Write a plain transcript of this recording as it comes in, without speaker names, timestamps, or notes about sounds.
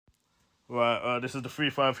Right, this is the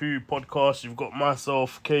 3-5 Who podcast. You've got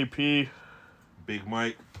myself, KP, Big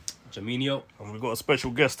Mike, Jaminio, and we've got a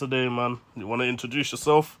special guest today, man. You want to introduce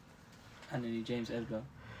yourself? Anthony James Edgar.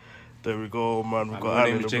 There we go, man. We've got my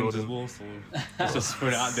Annie name in is the James building. as well, so let's just put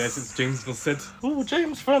it out there since James was said. Oh,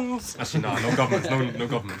 James, friends. Actually, no governments, no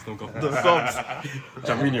governments. The gods.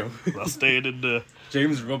 Jaminio. That's staying in there.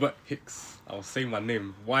 James Robert Hicks. I'll say my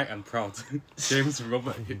name, white and proud. James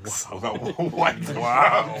Robert Hicks. was that white?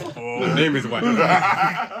 Wow. My name is white.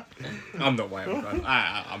 I'm not white, I'm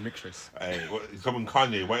proud. I'm mixed race. Hey, someone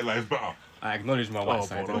Kanye, white lives matter. I acknowledge my white Oh,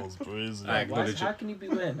 side. bro, that was crazy. I acknowledge How it. can you be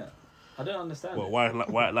wearing that? I don't understand. Well, it.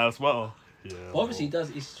 white lives matter. Yeah. Obviously, he does.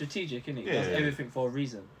 It's strategic, isn't it? He does Yeah. everything for a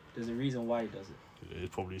reason. There's a reason why he does it. Yeah, he's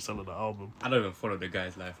probably selling the album. I don't even follow the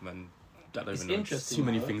guy's life, man. I don't It's even know. interesting, Too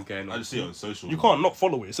many though. things going I on. just see it on social. You can't not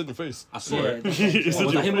follow it. It's in your face. I saw Yeah, it. that's- It's in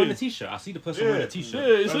Was your that him wearing the face. t-shirt? I see the person Yeah. wearing the Yeah,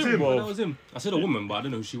 t-shirt. it's That's him, him. bro. That was him. I said a woman, but I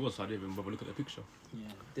didn't know who she was, so I didn't even bother look at the picture. Yeah.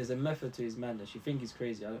 There's a method to his madness. You think he's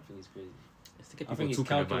crazy? I don't think he's crazy. It's to get I people think he's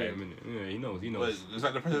talking about calculated. him, innit? Yeah, he knows. But it's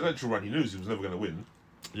like the presidential run. He knew he was never going to win.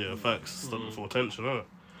 Yeah, facts. Standing for attention, innit?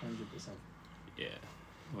 100%. Yeah.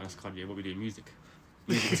 Well, that's Kanye. What we do? Music.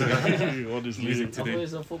 Honestly. Music I thought today. it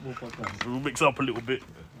was a football podcast. We'll mix up a little bit.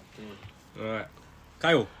 Okay. Alright.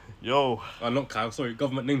 Kyle. Yo. Not Kyle, sorry.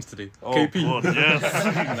 Government names today. Oh, KP. God,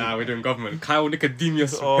 yes. Nah, we're doing government. Kyle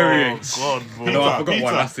Nicodemius Oh, Perrier. God, bro. No, I forgot Peter.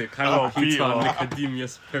 one. That's it. Kyle Oh, Peter Peter.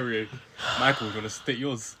 Nicodemius Perrier. Michael, you want to state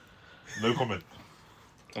yours? No comment.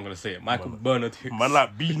 I'm going to say it. Michael Bernard Hicks. Man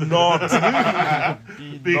like B-Nod.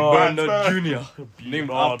 Big B-Nod. Bernard Jr. Named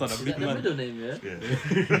Bernard. after the Is big that the man. middle name, yeah?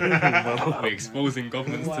 Yeah. We're exposing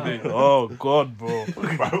governments Wow. today. Oh, God, bro.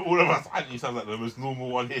 Bro, all of us, Anthony sounds like the most normal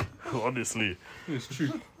one here. Honestly. It's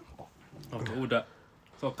true. After all that.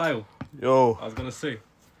 So, Kyle, Yo. I was going to say,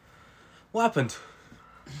 what happened?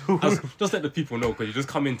 Just let the people know, because you just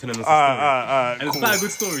come in telling us a story. Alright, And it's cool. quite a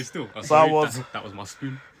good story still. I'm So I sorry, was- that was my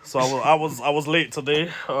spoon. So I was late today.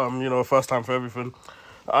 First time for everything.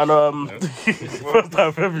 And first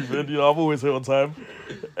time for everything. I'm always here on time.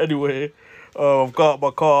 Anyway, I've got out my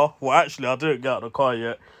car. Well, actually, I didn't get out the car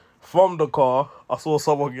yet. From the car, I saw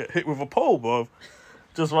someone get hit with a pole, bro.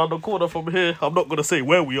 Just round the corner from here. I'm not gonna say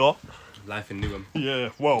where we are. Life in Newham. Yeah,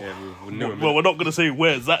 well, Yeah, we're Newham. well, we're not gonna say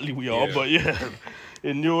where exactly we are, Yeah. but yeah,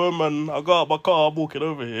 in Newham. And I got out my car. I'm walking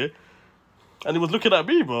over here, and he was looking at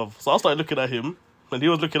me, bro. So I started looking at him, and he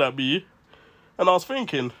was looking at me, and I was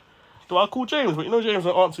thinking, do I call James? But James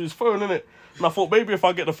won't answer his phone, innit? And I thought maybe if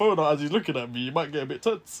I get the phone out as he's looking at me, he might get a bit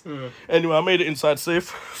tense. Yeah. Anyway, I made it inside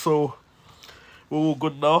safe, so we're all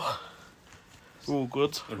good now. We're all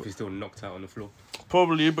good. What if he's still knocked out on the floor?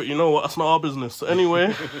 Probably, but you know what? That's not our business. So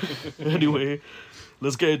anyway,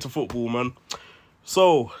 let's get into football, man.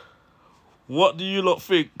 So, what do you lot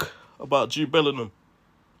think about Jude Bellingham?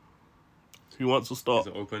 Who wants to start?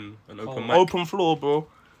 Is it open Oh. mic? Open floor, bro.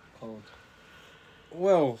 Cold.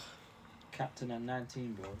 Well, Captain at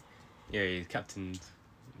 19, bro. yeah, he's captained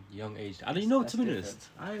young age. I don't know, That's to be different. honest.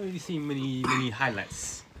 I haven't really seen many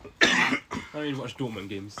highlights. I don't really watch Dortmund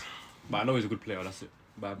games. But I know he's a good player, that's it.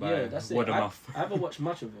 By Yeah, that's it. word of mouth. I haven't watched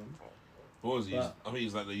much of him. What was he? But- I think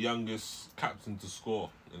he's like the youngest captain to score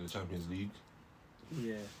in the Champions League.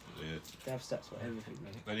 Yeah. Yeah. They have stats for everything,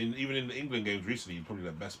 man. And even in the England games recently, he's probably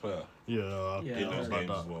the best player Yeah, Yeah, in I those heard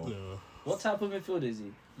games as well. Yeah. What type of midfielder is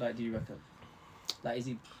he? Like, do you reckon? Like, is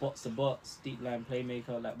he box to box, deep line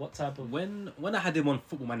playmaker? Like, what type of... When I had him on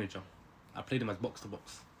Football Manager, I played him as box to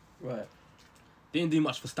box. Right. Didn't do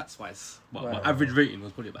much for stats wise, but Right. my average rating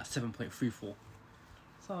was probably about 7.34.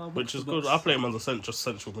 So box Which to is good. box. I play him as a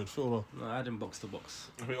central midfielder. No, I had him box to box.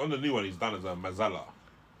 I think on the new one, he's done as a Mazzala.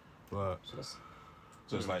 Right. So that's...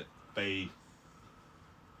 So it's like they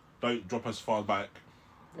don't drop as far back.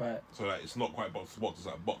 Right. So like it's not quite box to box. It's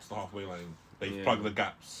like box to halfway line. They Yeah. plug the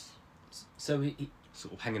gaps. So he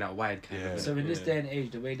Sort of hanging out wide kind Yeah. of. so in this Yeah. day and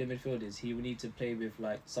age, the way the midfield is, he will need to play with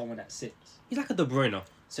like someone that sits. He's like a De Bruyne.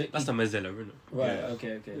 So That's he, a Mezzella, isn't it? right. Yeah.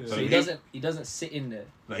 Okay. Yeah. So So he doesn't sit in there.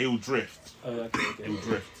 Like he'll drift. Oh, okay. He'll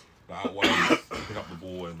drift. Like out wide, pick up the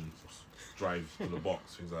ball and drive to the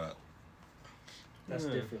box. Things like that. That's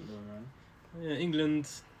Yeah. different, though, man. Yeah, England,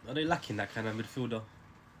 are they lacking that kind of midfielder?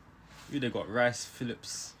 Who they got? Rice,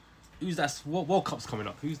 Phillips. Who's that? World Cup's coming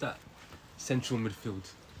up. Who's that central midfield?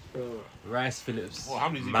 Bro. Rice, Phillips. Well, how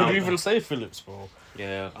many is he Could Mount. you even say Phillips, bro?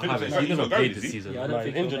 Yeah, I Phillips haven't. is He's not never even played going, this is he? season. Yeah, I don't Like,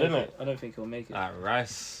 think injured, he'll make innit? it. I don't think he'll make it.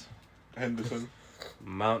 Rice, Henderson.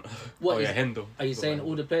 Mount. What oh is- yeah, Hendo. Are you saying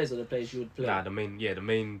all the players or the players you would play? Nah, the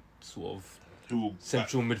main sort of Who will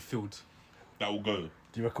central midfield. that will go.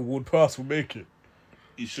 Do you reckon Ward Prowse will make it?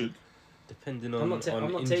 He should. Depending on I'm not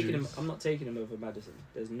injuries. taking him. I'm not taking him over Madison.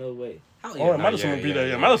 There's no way. Oh, Madison will be there.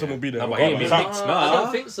 Yeah, Madison will be there. No, but regardless. he ain't mixed. I Nah.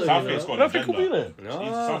 don't think so. Southgate's got I an don't think he'll be agenda. there.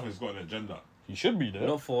 No. Southgate's got an agenda. He should be there.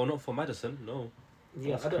 Not for Madison. No.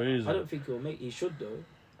 Yeah, That's I don't. crazy. I don't think he'll make. He should though.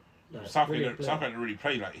 Like, Southgate brilliant player. don't really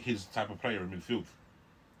play like his type of player in midfield.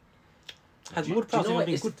 Has Do you Ward-Prowse know what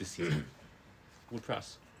been it's- good this season?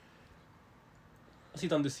 Ward-Prowse. What's he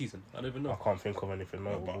done this season? I don't even I know. can't think of anything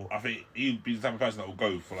notable. But I think he'd be the type of person that will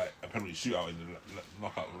go for like a penalty shootout in the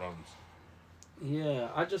knockout rounds. Yeah,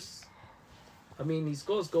 I mean, he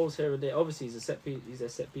scores goals here and there. Obviously, he's a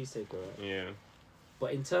set piece taker, right? Yeah.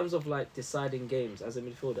 But in terms of like deciding games as a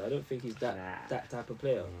midfielder, I don't think he's that type of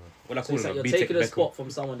player. Well, I So call it's him like you're B-Tech taking a Beckham. spot from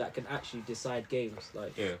someone that can actually decide games,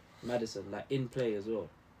 like Yeah. Madison, like in play as well.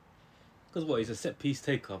 Because what? He's a set piece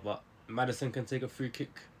taker, but Madison can take a free kick.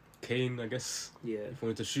 Kane, I guess. Yeah. If we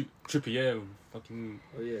wanted to shoot Trippier, fucking.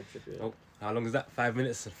 Oh yeah, Trippier. Oh, how long is that? 5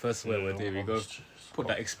 minutes. First swear word. There we go. It's Put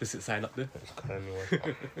that explicit sign up there.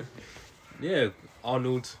 anyway. Yeah,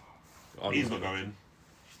 Arnold. He's not going.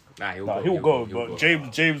 Nah, he'll Nah, go. he'll go, but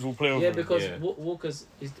James will play over Yeah, him. because Yeah. Walker's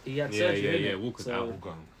he had Yeah, surgery. yeah, innit? Walker's so, out. All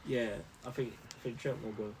gone. Yeah, I think Trent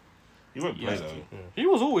will go. He won't play Yeah. though. Yeah. He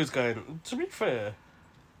was always going. To be fair,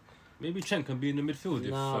 Maybe Trent can be in the midfield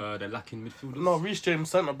Nah. if they're lacking midfielders. no, Reece James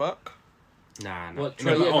centre back. Nah. What, In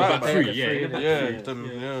the Trent, back- yeah, back right, three, back yeah. three, in the back Yeah, three.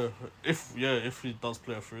 then if he does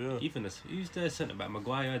play a free, yeah. Even this, who's their centre back?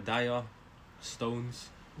 Maguire, Dyer, Stones.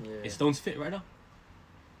 Yeah. Is Stones fit right now?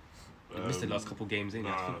 He missed the last Um, couple games, ain't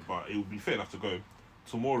he? I Nah, think. but he would be fit enough to go.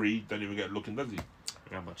 Tomori don't even get looking, does he?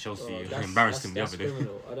 Yeah, but Chelsea Oh, that's- embarrassed him the that's other day.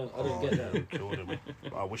 criminal. I don't Oh, get that. yeah, killed him.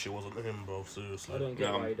 I wish it wasn't him, bro. Seriously. I don't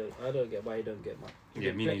get Nah, why he don't. I don't get why he don't get much.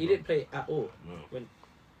 Yeah, me He neither. didn't play at all. No.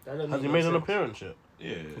 That don't Has he make made no an sense. appearance yet?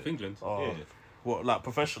 Yeah. With England. Oh, Yeah. what, like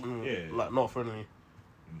professional? Yeah. Like not friendly.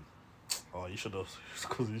 Oh, you should have,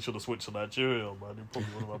 because you should have switched to Nigeria, man. You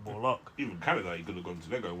probably would have had more luck. Even Canada, he could have gone to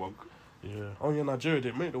Lego one. Yeah. Oh yeah, Nigeria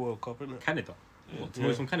didn't make the World Cup, innit? Canada. Yeah. What,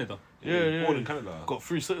 Tomori's from Canada? Yeah, yeah. Born in Canada. Got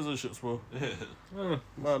 3 citizenships, bro. Yeah. Oh,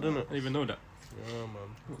 Mad, innit? I didn't even know that. Yeah,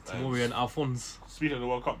 man. Tomori and Alphonse. Speaking of the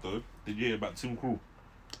World Cup though, did you hear about Tim Krul?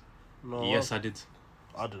 No, Yes, I did.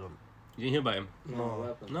 I didn't. You didn't hear about him? No, No. what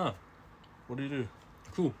happened? No. What do you do?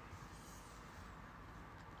 Cool.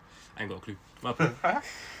 I ain't got a clue. My bad.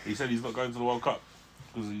 He said he's not going to the World Cup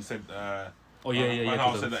because he said. Oh yeah, yeah, Van yeah.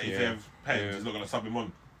 Gaal said that if they have pens, he's not going to sub him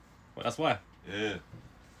on. Well, that's why. Yeah.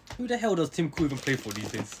 Who the hell does Tim Krul even play for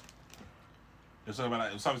these days? It was something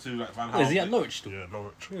about it was something to do with like Van Oh, Gaal. is he at Norwich still? Yeah,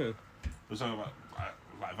 Norwich. Yeah. It was something about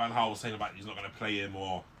like Van Gaal was saying about he's not going to play him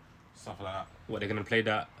or stuff like that. What, they're gonna play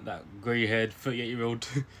that grey-haired 38-year-old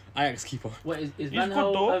Ajax keeper? What is He's Van good,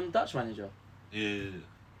 though. Gaal Dutch manager? Yeah.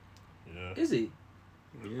 Yeah. Is he?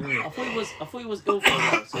 Yeah. I thought he was ill for a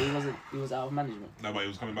while, so he wasn't. He was out of management. No, but he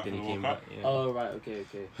was coming back Then for he the came World back. Cup. Yeah. Oh right, okay.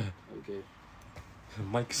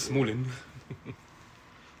 Mike Smalling.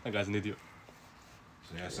 That guy's an idiot.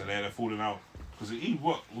 So, yeah, so they're falling out because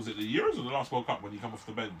what was it, the Euros or the last World Cup when he come off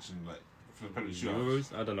the bench and like for the penalty shootout?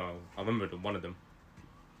 Euros? I don't know. I remember one of them.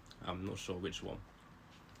 I'm not sure which one.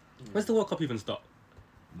 When's the World Cup even start?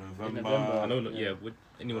 November. November. I know. Yeah. yeah. Would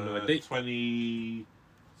anyone know a date? 26th,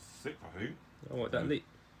 I think. Oh, what, that late?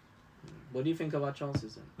 What do you think of our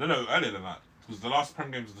chances then? No, earlier than that. Because the last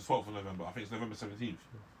Prem games is the 12th of November. I think it's November 17th.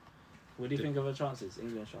 What do you think of our chances?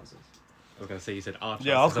 England chances? I was gonna say you said Arch.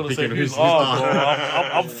 Yeah, I was gonna say thinking who's who's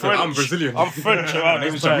I'm French. I'm Brazilian. I'm French My about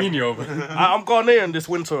name's this time. Mourinho. I'm Ghanaian this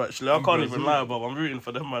winter actually. I I'm can't even Brazilian. lie, but I'm rooting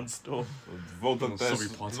for them man still. Volta sorry,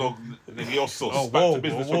 Partey. Negiosos. Oh Back whoa, to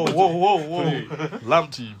business. whoa.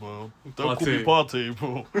 Lamptey, bro. Don't call me party,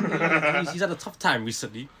 bro. He's had a tough time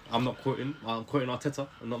recently. I'm not quoting. I'm quoting Arteta,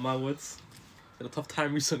 and not my words. Had a tough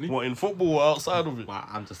time recently. What, in football or outside of it? Well,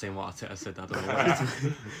 I'm just saying what Arteta said. I don't know what he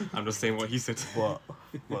said. I'm just saying what he said.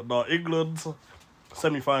 But no, England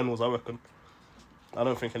semi-finals, I reckon. I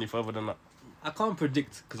don't think any further than that. I can't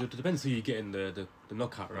predict because it depends who you get in the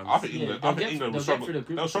knockout rounds. I think Yeah, England, they'll I think get- England will they'll get struggle. through the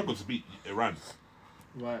group They'll struggle to beat Iran.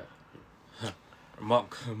 Right.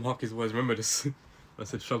 Mark his words. Remember this. I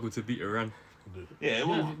said struggle to beat Iran. Yeah,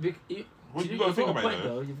 well, You've you gotta think got a about point it,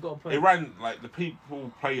 though. You've got a point. Iran, like the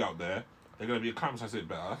people play out there, they're going to be acclimatized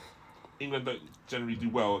better. England don't generally do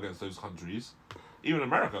well against those countries. Even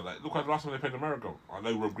America, like look at the last time they played America. I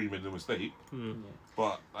know Rob Green made a mistake, Yeah.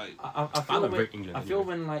 but like I I feel don't when, rate England I feel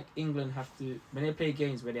anyway. when like England have to when they play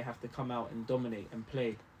games where they have to come out and dominate and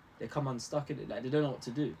play, they come unstuck in it. Like they don't know what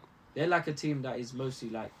to do. They're like a team that is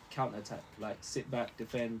mostly like counter attack, like sit back,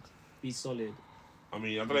 defend, be solid. I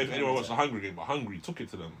mean, I don't know if anyone watched the Hungary game, but Hungary took it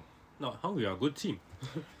to them. No, Hungary are a good team.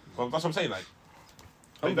 But that's what I'm saying. Like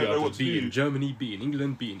They don't know what to beating do. Germany, beating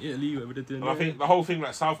England, beating Italy, whatever they're doing. And I think the whole thing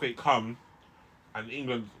that Southgate come and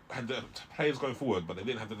England had the players going forward, but they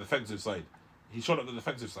didn't have the defensive side. He shot up the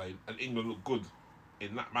defensive side, and England looked good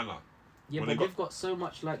in that manner. Yeah, When but they they've got so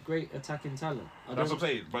much like great attacking talent. That's what I'm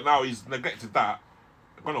saying. But now he's neglected that,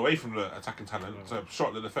 gone away from the attacking talent, so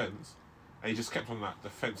shot the defence, and he just kept on that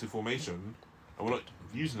defensive formation, and we're not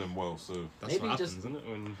using them well. So that's maybe what happens, just- isn't it?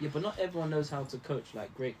 When, Yeah, but not everyone knows how to coach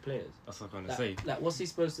like great players. that's what I'm Like, trying to say. like what's he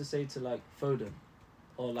supposed to say to like Foden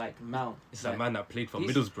or like Mount? It's like, that man that played for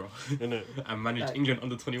he's- Middlesbrough Innit? and managed Like- England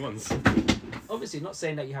under 21s. Obviously, not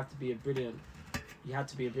saying that you have to be a brilliant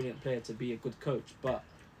player to be a good coach, but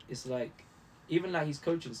it's like even like his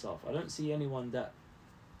coaching staff, I don't see anyone that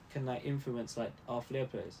can like influence like our flair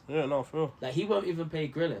players. Yeah, no, for real. Like he won't even play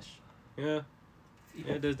Grealish. Yeah.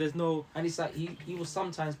 Yeah, there's no... And it's like he will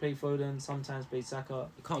sometimes play Foden, sometimes play Saka.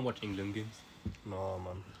 You can't watch England games. No,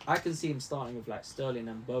 man. I can see him starting with like Sterling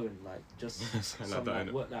and Bowen, like just Something some like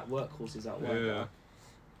that, like, innit? workhorses out wide. Yeah.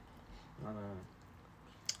 I don't know.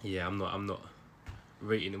 Yeah, I'm not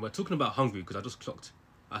rating it. We're talking about Hungary because I just clocked.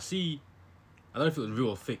 I don't know if it was real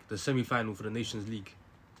or fake, the semi-final for the Nations League.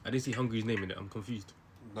 I didn't see Hungary's name in it. I'm confused.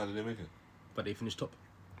 no, they didn't make it. But they finished top.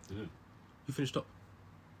 They didn't. Who finished top?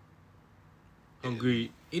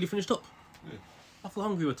 Hungary. Italy finished top? Yeah. I thought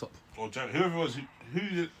Hungary were top. Or Germany, whoever it was, who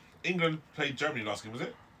did England played Germany last game? Was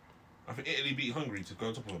it? I think Italy beat Hungary to go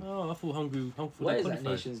on top of them. Oh, I thought Hungary What is that qualified.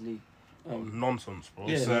 Nations League? Nonsense, bro.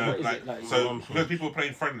 Yeah. It's, what is like, it, like, so nonsense. because people were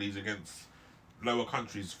playing friendlies against lower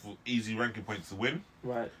countries for easy ranking points to win.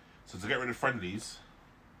 Right. So to get rid of friendlies,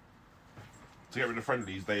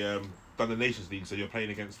 they done the Nations League. So you're playing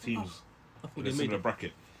against teams I thought with they a made similar it.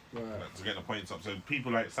 bracket Right. to get the points up. So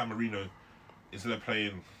people like San Marino, instead of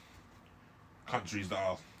playing countries that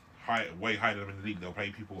are way higher than them in the league, they'll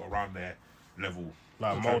play people around their level.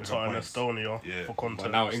 Like to try and pick Malta up and points. Estonia, Yeah. for But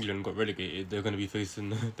context. now England got relegated. They're going to be facing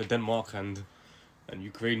the Denmark and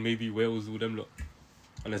Ukraine, maybe Wales, all them lot.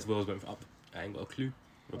 Unless Wales went up. I ain't got a clue.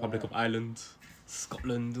 Republic of Ireland,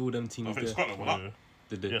 Scotland, all them teams I think there. Scotland went up.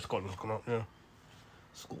 Did they? Yeah, Scotland's gone up, yeah.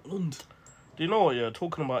 Scotland. Do you know what, yeah,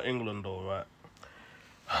 talking about England though, right?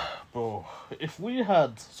 Bro, if we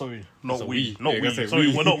had... Sorry, not It's a we. we. Not Yeah, we. you gotta say Sorry,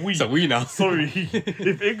 we. we're not we. It's a we now. Sorry.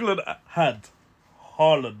 If England had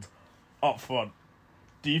Haaland up front,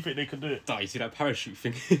 do you think they could do it? Oh, you see that parachute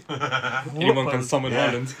thing? Anyone can summon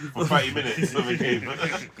Yeah. Haaland. For 30 minutes of the game.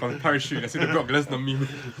 Come parachute. That's the Brock Lesnar meme.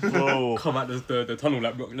 Bro, Come out the tunnel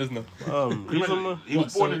like Brock Lesnar. he's on the... He was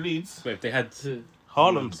What, born so- in Leeds. But if they had... So,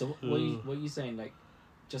 Haaland. so what are you saying? Like,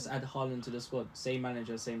 just add Haaland to the squad. Same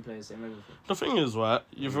manager, same players, same everything. The thing is, right,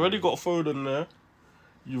 you've already got Foden there.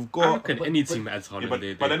 You've I got... reckon but- any but- team that adds Haaland,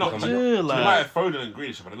 but they're not. become- Yeah, You like- might have Foden and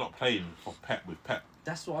Grealish, but they're not playing for Pep with Pep.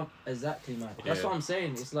 That's what exactly, man. That's Yeah. what I'm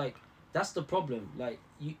saying. It's like that's the problem. Like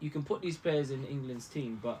you can put these players in England's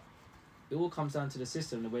team, but it all comes down to the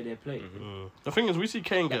system, the way they play. The thing is, we see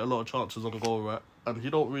Kane get a lot of chances on goal, right? And he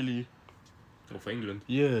don't really... Or for England.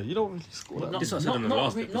 Yeah, you don't really score that. Not, This was said on the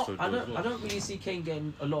last episode I though as don't. well. I don't really see Kane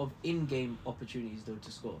getting a lot of in-game opportunities though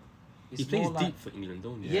to score. It's He plays more like, deep for England,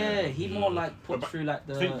 don't he? Yeah, he more like put But through like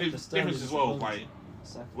the. I think the the difference as well, like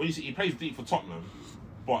Saka. when you see he plays deep for Tottenham,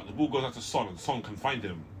 but the ball goes out to Son and Son can find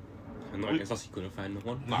him. And not against us, he couldn't find the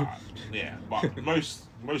one. Nah, yeah, but most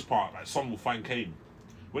part, like Son will find Kane.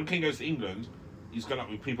 When Kane goes to England, he's going up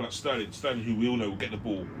with people like Sterling, who we all know will get the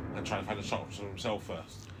ball and try and find a shot for himself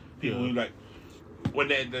first. People who like when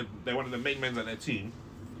they're one of the main men at their team.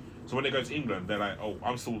 So when they go to England, they're like, oh,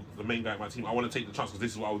 I'm still the main guy at my team. I want to take the chance because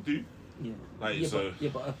this is what I would do. Yeah. Like, yeah, so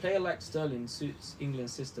but a player like Sterling suits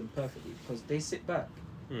England's system perfectly because they sit back.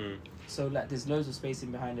 So like there's loads of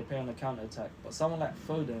spacing behind. They play on the counter attack. But someone like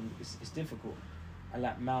Foden, it's difficult. And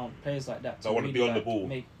like Mount, players like that. They wanna be on the like, ball.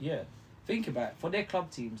 Think about it. For their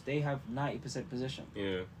club teams, they have 90% possession.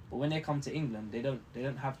 Yeah. But when they come to England, they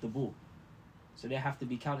don't have the ball. So they have to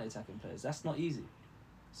be counter attacking players. That's not easy.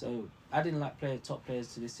 So adding like top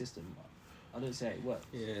players to this system, I don't say it works.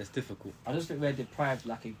 Yeah, it's difficult. I just think we're deprived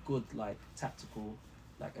like a good like tactical,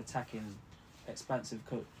 like attacking, expansive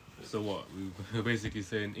coach. So what? We're basically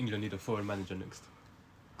saying England need a foreign manager next.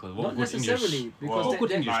 Because Not necessarily because Well, they- good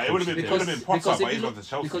they- English Nah, it would have been because- Potter, because but if he's you gone look- to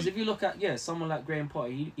Chelsea. Because if you look at someone like Graham Potter,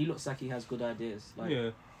 he looks like he has good ideas. Like, yeah.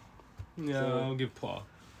 Yeah, So- I'll give Potter.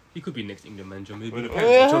 He could be next England manager, maybe. Well, it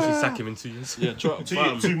If Chelsea sack him in 2 years. Yeah,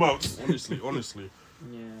 2 months. honestly.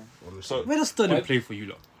 yeah. So Where does Sterling Why- play for you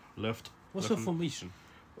lot? Left. What's Left your formation?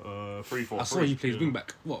 3-4-3. I saw he plays yeah. wing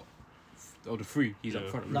back. What? Oh, the three. He's up Yeah.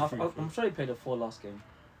 front. No, Three. I'm sure he played a 4 last game.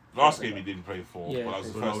 Last game he didn't play 4, Yeah, but that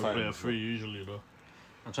was the Well, I first would play a time. 3 usually, though.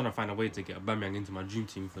 I'm trying to find a way to get Aubameyang into my dream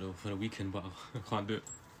team for the weekend, but I can't do it.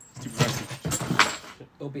 It's too pricey.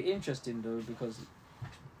 It'll be interesting though because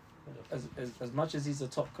as much as he's a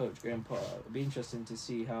top coach, Graham Potter, it'll be interesting to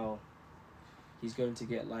see how he's going to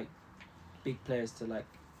get like big players to like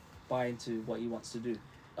buy into what he wants to do.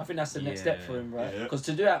 I think that's the next step for him, right? Because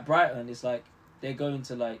to do it at Brighton, it's like they're going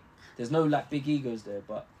to like there's no like big egos there,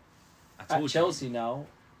 but at Chelsea now,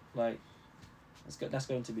 like that's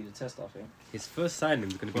going to be the test, I think. His first signing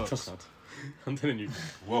is going to be Trossard. I'm telling you.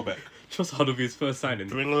 Welbeck. Trossard will be his first signing.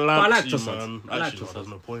 Bring I like Lamptey, Trossard. man. I like Actually, Trossard. there's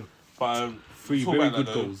no point. But Three talk very about good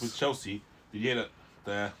that, though, goals. with Chelsea. Did you hear that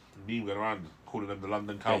the meme going around calling them the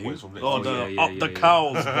London Cowboys from next Oh, season? the up the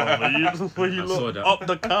cows, brother. When you I saw look that. up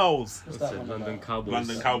the cows. What's That's that it, one London about? Cowboys.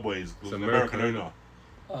 London Cowboys. It's The American American owner.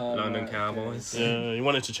 London Okay. Cowboys. Yeah, he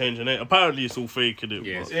wanted to change the name. Apparently, it's all fake, innit?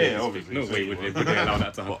 Yeah, But- Yeah, obviously. No way would they allow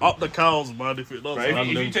that to But happen. up the cows, man. If it does, Right, if happen.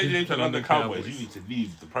 you change your name to London London Cowboys, Cowboys. you need to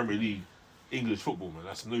leave the Premier League English football, man.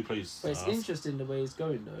 That's no place. But it's interesting the way it's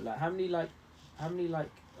going though. Like how many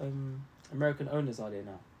American owners are there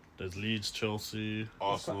now? There's Leeds, Chelsea.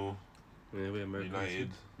 Arsenal, Yeah, we're Americans. United,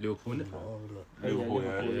 Liverpool, innit? Oh, Liverpool,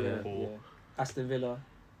 yeah, Liverpool. Aston Villa.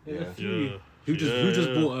 yeah. yeah. Who just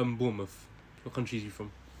Yeah. bought Bournemouth? What country is he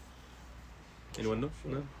from? Anyone know?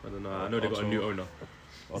 No, I don't know. I know they got a new owner.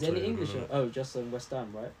 I'll Is there tell any you, English? man. Oh, just West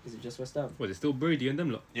Ham, right? Is it just West Ham? Was it still Brady and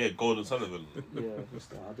them lot? Yeah, Gordon Sullivan. Yeah,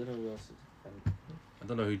 West Ham. I don't know who else. I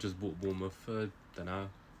don't know who just bought Bournemouth. Don't know.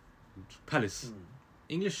 Palace.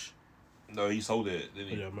 English. No, he sold it, didn't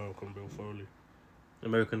he? Yeah, American Bill Foley.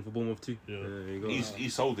 American for Bournemouth too. Yeah. There you go. He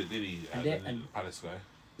sold it, didn't he? And And then- the Palace guy.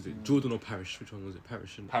 Was it Jordan or Parish? Which one was it?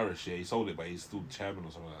 Parish. And Parish, yeah, he sold it, but he's still chairman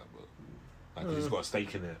or something like that. But like, he's got a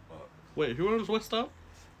stake in it. But Wait, who owns West Ham?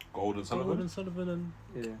 Gordon Sullivan. Jordan Sullivan and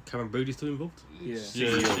Yeah. Karen Brady still involved. Yeah. Yeah,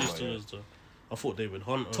 CEO, he like, still is. I thought David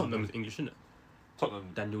Hunt. owned Tottenham's him. English, innit? Tottenham.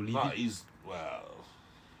 Daniel Levy. Nah, he's well.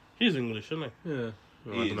 He's English, isn't he? Yeah.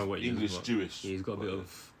 Well, I He don't know is what he English is, but Jewish. yeah, he's got a bit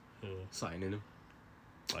of Yeah. something in him.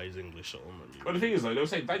 He's English. But the thing is, though, they were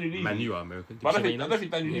saying Daniel Levy. Man, you are American. But I Did you don't say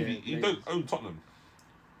think Daniel Yeah, Levy. He yeah. don't own Tottenham.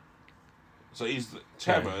 So he's the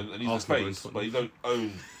chairman and he's Arsenal the own face, Tottenham. but he don't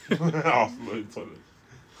own Arsenal own Tottenham.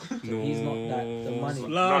 No. He's not that the money.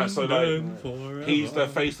 No, so, like, London forever. He's the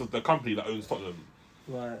face of the company that owns Tottenham.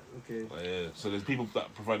 Right. Okay. Like, yeah. So there's people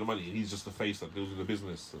that provide the money, and he's just the face that deals with the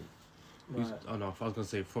business. So Who's- Right. Oh no, I was gonna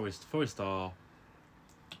say Forest. Forest are.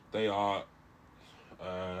 they are.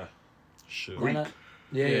 Shit. Why not?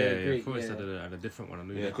 Yeah, Greek, Forest yeah. had a different one. I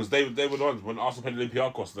knew Yeah, that. because they were the ones when Arsenal played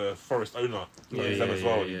Olympiacos, the Forest owner Yeah, owns them yeah, as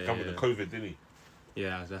well. yeah, He come with yeah. the COVID, didn't he?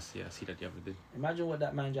 Yeah, I see that the other day. Imagine what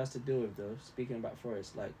that man has to deal with though. Speaking about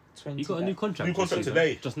Forest, like 20. He got a new contract. New this contract season.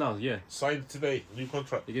 today. Just now, yeah. Signed today, new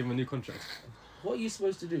contract. They gave him a new contract. What are you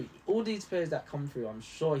supposed to do? All these players that come through, I'm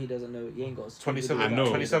sure he doesn't know. He ain't got. a clue 27, I know.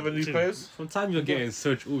 27 new players. From time you're getting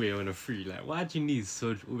Serge Aurier on a free, like why do you need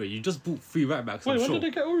Serge Aurier? You just bought three right backs. Wait, I'm when sure.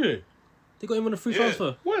 did they get Uri? They got him on a free Yeah.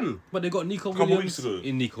 transfer, When? but they got Nico Couple Williams weeks ago.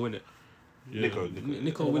 in Nico, innit? Nico.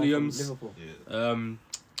 Nico From Williams. Liverpool. Yeah.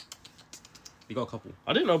 They got a couple.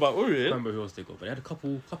 I didn't know about I Uri. can't remember who else they got, but they had a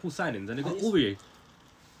couple signings, and they got I used- Aurier.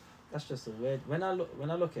 That's just a weird. When I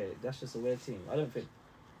look at it, that's just a weird team. I don't think.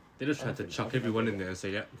 They just I tried don't to think- I chuck don't think everyone I in there and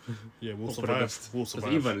say, yeah, Yeah, we'll hope for the survive. best. We'll Because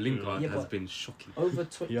survive. even Lingard Yeah, has but- been shocking.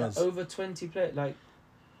 He has. Over 20 players. Like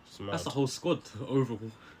It's mad. That's the whole squad overall.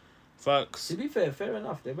 Facts. to be fair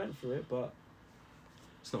enough, they went through it, but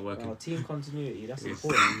It's not working. team continuity that's It's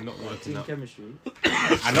important. not working Team out. chemistry.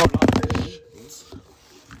 I know.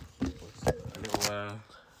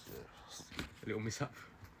 A little mishap.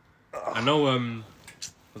 I know. I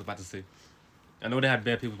was about to say. I know they had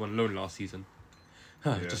bare people on loan last season.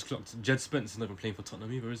 Huh, Yeah. just clocked. Jed Spence's not even playing for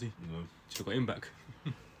Tottenham either, is he? No. Should have got him back.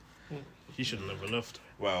 He should have never left.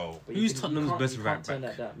 Well, But Who's you Tottenham's can't- best you right can't turn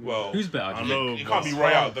back? that Well, Who's better? I do you know. think? you can't be but-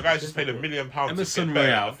 Royale. The guy's just paid £1 million Emerson to get better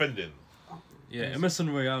Royale. at defending. Yeah, Emerson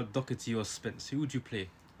Royale, Doherty, or Spence. Who would you play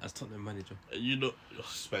as Tottenham manager? You know,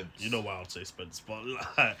 Spence. you know why I'd say Spence, but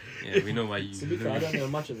like, Yeah, we know why you. To be fair, I don't know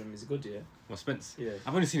much of him. He's good, yeah. Well, Spence. Yeah.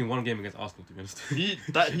 I've only seen him one game against Arsenal, to be honest.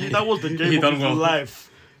 that was the He game done of his well. life.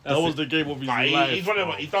 That That's was it. the game of his Nah, life.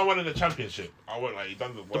 he's done one in the championship. I won't like he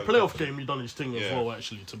done the The playoff game, he done his thing as Yeah. well.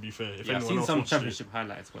 Actually, to be fair, if Yeah, I've anyone seen else some watched it. championship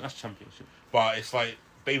highlights, but that's championship. But it's like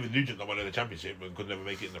David Nugent that won in the championship and could never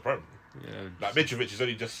make it in the Prem. Yeah. Like Mitrovic has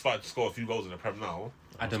only just started to score a few goals in the Prem now.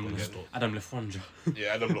 Adam Lefondra.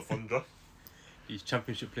 Yeah, Adam Lafondra. His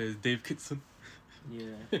championship player is Dave Kitson. Yeah.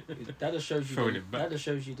 That just shows you. Throwing it back. That just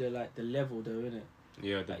shows you the level, though, innit?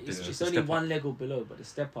 Yeah, Like, the it's step only up. one level below, but the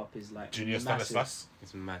step up is like Junior massive. Stanislas.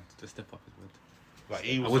 It's mad. The step up is mad. Like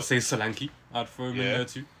he I was would say Solanke. I'd throw him in Yeah. there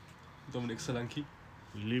too. Dominic Solanke.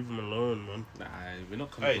 You leave him alone, man. Nah, we're not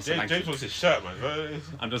coming Hey, for Solanke. James wants his shirt, man.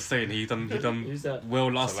 I'm just saying he done Who's that?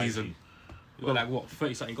 well last Solanke. season. He got like what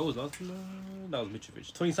 30-something goals last. No, that was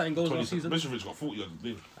Mitrovic. 20-something goals last season. Mitrovic got 40 on the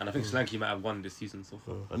thing. And I think Solanke might have won this season so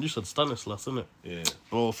far. And you said Stanislas, innit? Yeah.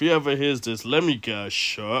 Bro, if he ever hears this, let me get a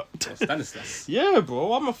shirt. Oh, Stanislas. Yeah,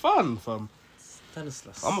 bro, I'm a fan, fam.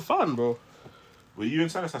 Stanislas. I'm a fan, bro. Were you and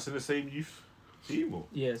Stanislas in the same youth team or?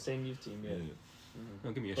 Yeah, same youth team. Yeah.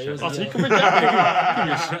 Oh, give me a But he shirt. was- Oh, so Yeah. you can make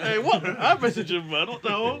that. Hey, what? I messaged him, man. What the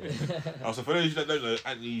hell? Also, for those of you that don't know,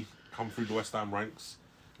 Anthony come through the West Ham ranks,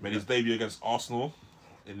 made his debut against Arsenal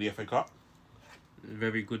in the FA Cup.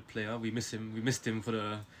 Very good player. We miss him. We missed him for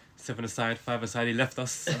the 7-a-side, 5-a-side. He left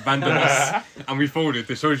us, abandoned us, and we folded.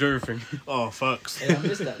 It shows you everything. Oh, facts. Hey, I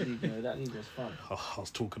missed that league. That league was fun. Oh, I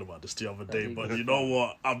was talking about this the other day, but you know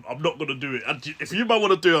what? I'm not gonna do it. And if you might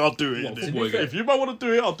want to do it, I'll do it. What, innit? football again? If you might want to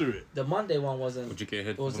do it, I'll do it. The Monday one wasn't. Would you get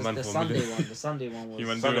ahead It was of a the man for a Sunday million? one. The Sunday one was. You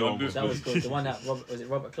man Sunday do it one on was this. That was good. The one that was it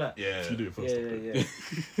Robert Clapp? Yeah. You do it first.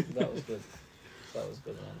 Yeah. That was good. That was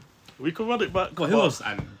good, man. We can run it back. Well, who else?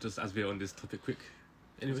 And just as we're on this topic, quick.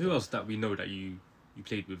 Anyway, who else that we know that you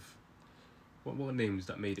played with? What were names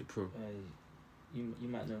that made it pro? You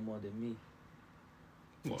might know more than me.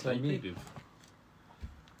 What Tell that you me. played with?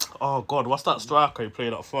 Oh God, what's that striker he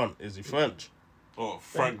played up front? Is he French? Oh,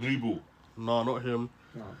 Frank Glubel. No, not him.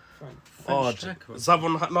 No, Frank. Oh, French striker.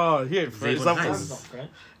 Zavon. No, he ain't French. Zavon Zavon. Hines. That's not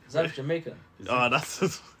Frank. That's Jamaican. Oh,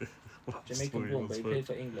 that's Jamaican born, but he played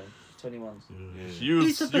for England. 21s.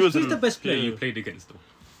 He's the best player you played against, though.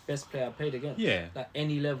 Best player I played against. Yeah. Like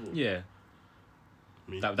any level. Yeah.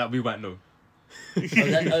 Me. That we might know. Oh, yeah.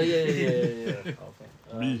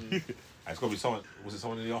 Okay. Me. It's got to be someone. Was it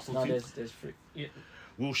someone in the Arsenal No, team? there's three. Yeah,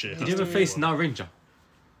 Wilshere. Did you ever face Now Ranger?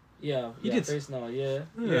 yeah. You yeah, did? Face now, yeah.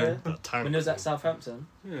 That tank. When he was at Southampton,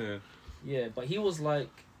 Yeah. yeah. But he was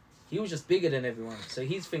just bigger than everyone. So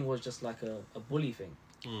his thing was just like a bully thing,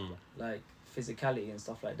 like physicality and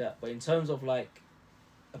stuff like that. But in terms of like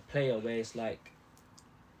a player where it's like,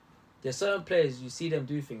 there's certain players you see them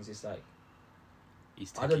do things. It's like,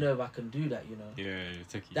 He's I don't know if I can do that. You know. Yeah,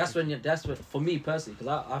 techie. That's when for me personally,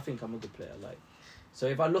 because I think I'm a good player. Like, so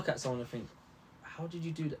if I look at someone and think, how did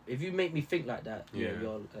you do that? If you make me think like that, Yeah.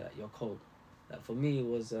 you're cold. Like for me, it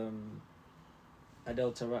was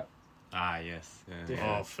Adel Taarabt. Ah, yes. Yeah. Different.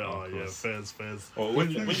 Oh, fair. Of Yeah, course. fairs. Oh, when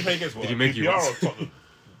you play against what? Did he make you QPR once? or Tottenham?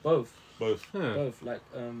 Both, Both. Yeah. both. Like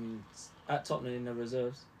at Tottenham in the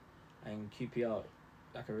reserves, and QPR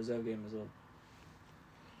like a reserve game as well.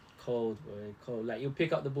 Cold, boy, cold. Like you'll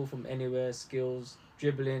pick up the ball from anywhere, skills,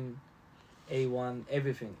 dribbling, A1,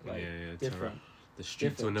 everything. Like Yeah, different. The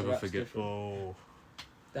streets will Different, never Taarabb's forget. different. Oh,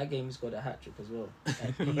 That game he scored a hat trick as well.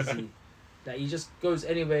 Like, easy. Like he just goes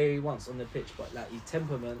anywhere he wants on the pitch, but like his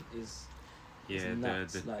temperament is Yeah,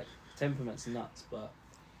 nuts. Like temperament's nuts, but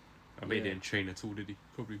I made it yeah. in train at all, did he?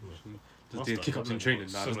 Probably. Just Must doing have. kick-ups in training.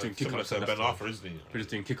 Nah, just doing Similar kick-ups. to and Ben that's Arthur, isn't he? We're just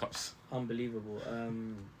doing kick-ups. unbelievable.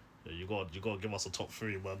 yeah, you got to give us a top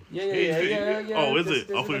three, man. Yeah. Oh, is it?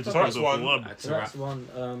 There's I thought you a just couple. Taarabb's put one. one. That's So that's one.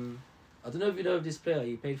 I don't know if you know of this player.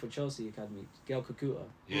 He played for Chelsea Academy, Gael Kakuta.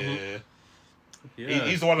 Yeah. Yeah.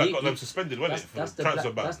 He's the one that He- got them he- suspended, wasn't it? For That's the the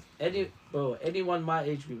transfer black. ban. That's anyone my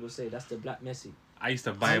age group will say that's the black Messi. I used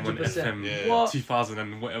to buy him on 100%. FM Yeah. What? 2000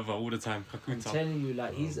 and whatever all the time. I'm Kakuta. telling you,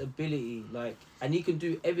 like his ability, like, and he can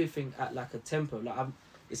do everything at like a tempo. Like,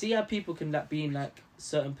 you see how people can like be in like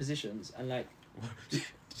certain positions and like Did you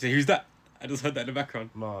say who's that? I just heard that in the background.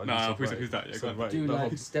 Nah, Nah, who's that? Yeah, go on. right. do No,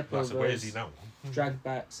 like step So where is overs, he now? drag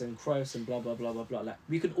backs and cross and blah blah blah blah blah. Like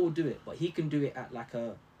we can all do it, but he can do it at like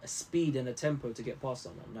a speed and a tempo to get past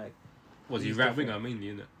someone. Like Was he He's right different. winger mainly,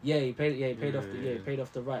 innit? yeah, he played off the Yeah. he played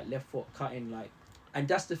off the right, left foot cutting like, and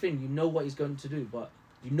that's the thing. You know what he's going to do, but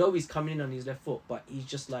you know he's coming in on his left foot, but he's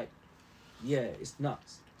just like, yeah, it's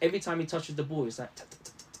nuts. Every time he touches the ball, it's like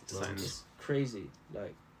it's crazy.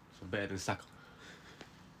 Like So better than Saka.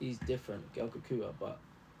 he's different, Gael Kakuta, but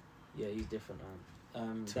yeah, he's different,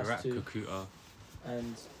 man. That's Taarabt, two, Kakuta.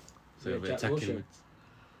 and So yeah, we're Jack attacking Wilshere. with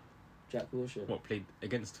Jack Wilshere. what played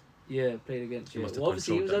against. Yeah, played against. He Yeah. must have Well,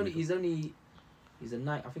 obviously, controlled that he's a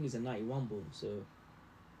I think he's a 91 born. So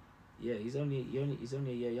yeah, he's only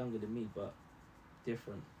a year younger than me, but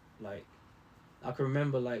different. Like I can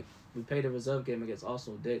remember, like we played a reserve game against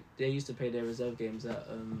Arsenal. They used to play their reserve games at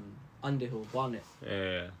Underhill, Barnet,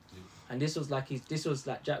 Yeah. and this was like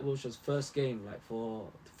Jack Wilshere's first game, like for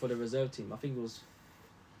the reserve team. I think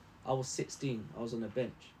I was 16. I was on the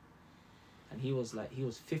bench. And he was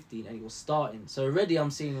 15 and he was starting. So already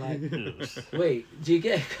I'm seeing like, wait, do you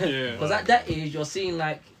get it? Yeah. Because at that age you're seeing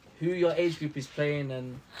like who your age group is playing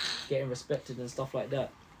and getting respected and stuff like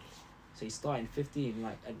that. So he's starting 15,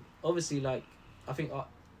 like, and obviously like I think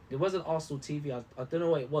there wasn't Arsenal TV. I don't know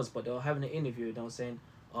what it was, but they were having an interview and they were saying,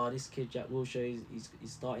 "Oh, this kid Jack Wilshere, he's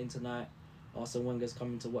starting tonight." Arsene Wenger's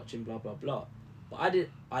coming to watch him, blah blah blah. But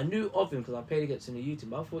I knew of him because I played against him in the youth team.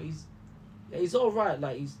 But I thought he's all right.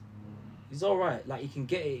 Like he's all right. Like he can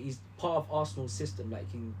get it. He's part of Arsenal's system. Like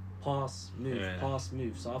he can pass,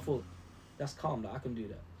 move. So I thought that's calm. Like I can do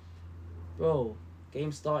that. Bro,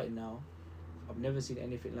 game started now. I've never seen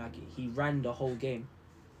anything like it. He ran the whole game,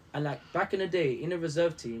 and like back in the day in a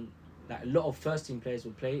reserve team, like a lot of first team players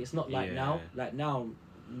would play. It's not like now. Like now,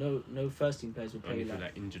 no first team players would play. Only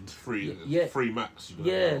like injured. Free max.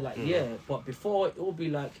 But before it would be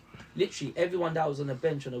like literally everyone that was on the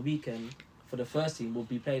bench on the weekend for the first team would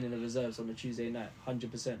be playing in the reserves on the Tuesday night,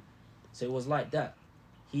 100%. So it was like that.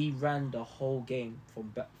 He ran the whole game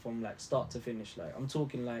from like start to finish. Like I'm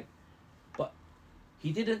talking like, but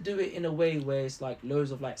he didn't do it in a way where it's like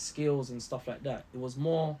loads of like skills and stuff like that. It was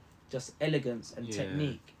more just elegance and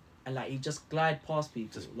technique. And like he just glide past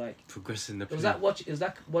people, just like progressing the play. It was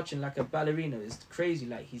like watching like a ballerina. It's crazy.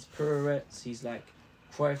 Like he's pirouettes, he's like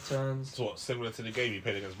Cruyff turns. So what? Similar to the game he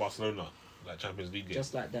played against Barcelona, like Champions League game.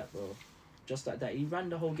 Just like that, bro. Just like that. He ran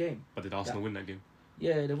the whole game. But did Arsenal win that game?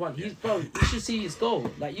 Yeah, they won. He's bro. You should see his goal.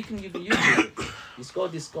 Like you can even use it. He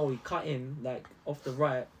scored this goal. He cut in like off the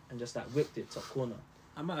right and just like whipped it top corner.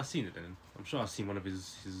 I might have seen it then. I'm sure I've seen one of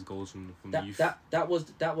his goals from that, the youth.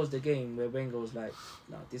 That was the game where Wenger was like,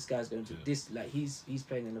 no, this guy's going to this like he's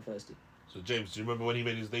playing in the first team. So James, do you remember when he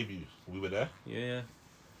made his debut? We were there. Yeah.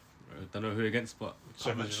 I don't know who against, but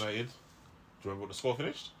Sheffield United. Do you remember what the score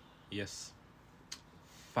finished? Yes.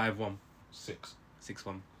 5-1.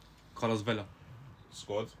 6-1. Carlos Vela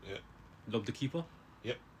Scored. Yeah. lobbed the keeper.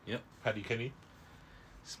 Yep. Paddy Kenny.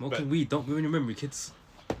 Smoking weed don't ruin your memory, kids.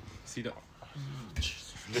 See that?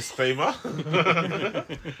 Disclaimer.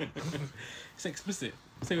 It's explicit.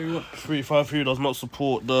 Say what you want. 353 does not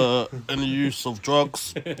support any use of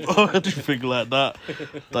drugs or anything like that.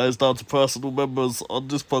 That is down to personal members on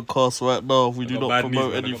this podcast right now. We do not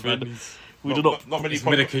promote anything. We do not. Not many It's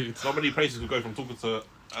medicated. Not many places will go from talking to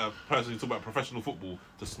a person who talk about professional football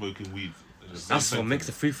to smoking weed. That's what makes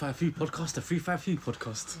the 353 podcast a 353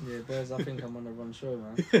 podcast. Yeah, boys, I think I'm on the wrong show,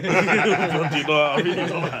 man. Do you know what I mean?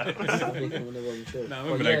 I think I'm on the wrong show. Nah, I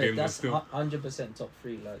remember that game, that's still. 100% top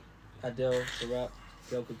three. Like Adele, Sarap,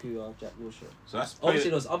 Del Kakua, Jack Wilshere. So that's Obviously,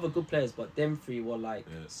 there's other good players, but them three were like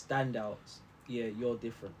Yeah. standouts. Yeah, you're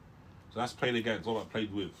different. So that's played against. What about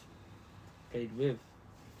played with? Played with.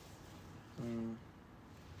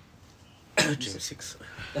 James 6.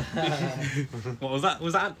 What was that?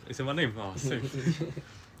 Was that? It's in my name. Oh, 6.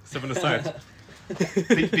 7 aside.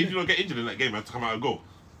 did you not get injured in that game? Had to come out and go.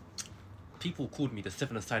 People called me the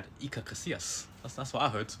 7 aside Iker Casillas. That's what I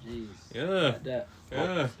heard. Jeez. Yeah. Like that.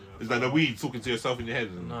 Yeah. Is that the weed talking to yourself in your head?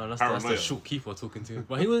 And No, that's paranoia? the short keeper talking to you.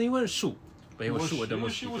 But he wasn't short. But he was shorter than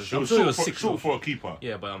most he keepers. was I'm He was sure he was short 6 short foot. for a keeper.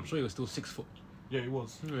 Yeah, but I'm sure he was still 6 foot. Yeah, he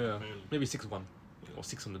was. Yeah. Maybe 6'1". Or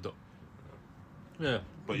 6 on the dot. Yeah.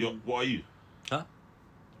 But what are you? Huh?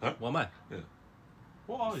 Huh? What am I? Yeah.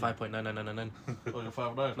 What are you? 5.9999. Oh, you're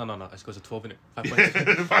 5'9". No. It goes to 12, innit?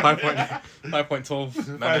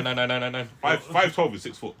 5.12. 99999. 5'12" is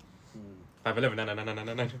 6 foot. 5'11.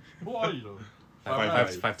 99999. What are you though?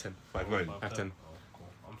 5'10. 5'9". 5'10.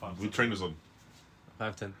 I'm 5'10". With trainers on.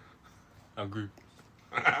 5'10. I grew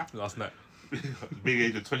last night. Big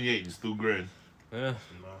age of 28, you're still growing. Yeah.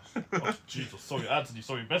 Nice. Oh, Jesus, sorry, Anthony,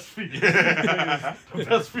 sorry, best three. The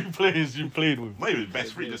best three players you played with. Not even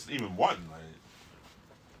best three, just even one. Like.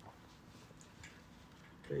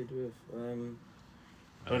 Played with.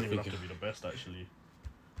 I don't even have to be the best, actually.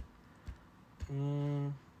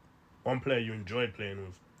 Mm, One player you enjoyed playing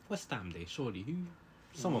with. West Ham Day, surely. Who?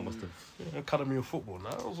 Someone must have. Yeah, Academy of Football, now.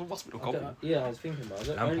 It must be a couple. I was thinking about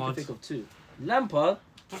it. I only can Lampard. think of two. Lampard?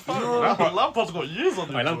 Lampard's got years on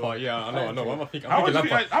him. Wait, bro. Lampard, yeah, I know. What am I thinking? How I'm would you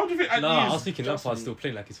thinking think? Lampard. How would you think? No, I was years? thinking Just Lampard's me. still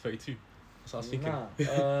playing like he's 32. That's what I was thinking.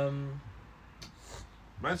 Nah.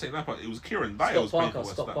 Man saying Lampard, it was Kieran Dyer was playing for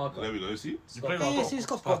West Scott Ham. Parker. There we go. See. played Parker. with See,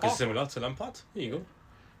 Scott Parker's similar to Lampard. Here you go.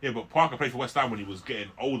 Yeah, but Parker played for West Ham when he was getting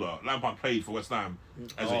older. Lampard played for West Ham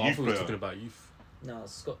as a I youth thought we were player. talking about youth. No,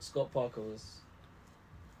 Scott Parker was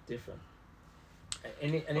different.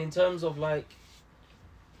 And in terms of like,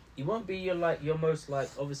 he won't be your most like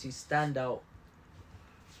obviously standout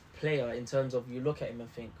player in terms of you look at him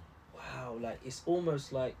and think, wow, like it's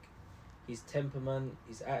almost like his temperament,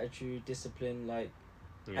 his attitude, discipline, like,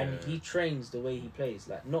 and he trains the way he plays.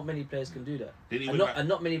 Like not many players can do that, Did he and win?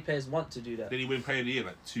 not many players want to do that. Did he win Player of the Year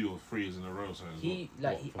like 2 or 3 years in a row? So He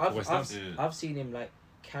like What, he, for West Ham? I've seen him like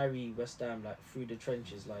carry West Ham like through the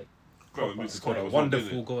trenches, like. Got moved to Scored a Tottenham, wonderful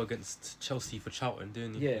didn't goal against Chelsea for Charlton,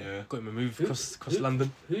 didn't he? Yeah. Got him a move Who- across who-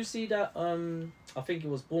 London. Who see that? I think it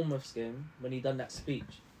was Bournemouth's game when he done that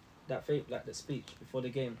speech. that speech before the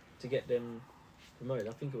game to get them promoted.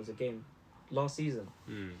 I think it was a game last season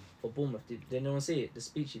for Bournemouth. Did anyone see it? The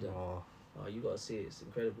speech he done. Oh. Oh, you gotta see it. It's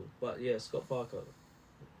incredible. But yeah, Scott Parker,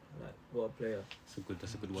 like what a player. That's a good I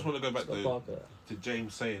just one. want to go back Scott Parker. to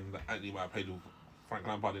James saying that Anthony might have played with Frank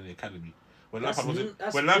Lampard in the academy. When That's Lampard was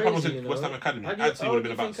that's when Lampard was crazy, in you West know. Ham Academy, How do Anthony you would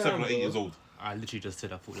have been about think I 7 or am, 8 years bro? old. I literally just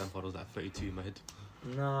said I thought Lampard was like 32 in my head.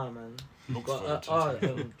 Nah, man.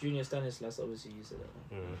 Oxford. Junior Stanislas, obviously you said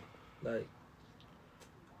that, man. Yeah. Like,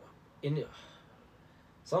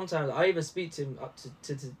 sometimes I even speak to him up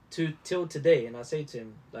to till today, and I say to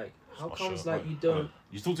him like, how my comes shirt, like man. you don't?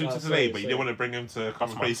 You talked to him today, sorry, but you didn't want to bring him to come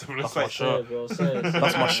and play some of the that's my sites. shirt. Sorry, bro. Sorry.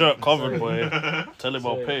 That's my shirt covered, boy. Tell him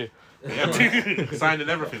I'll Sorry. pay. Yeah, signed and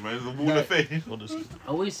everything, man. It's a wall of fame. Honestly. I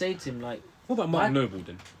always say to him like, What about Mark Why- Noble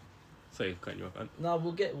then? Sorry, cutting you off. Man. nah,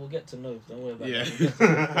 we'll get to know. Don't worry about Yeah. that. We'll get to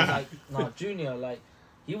know. But, like, nah, Junior, like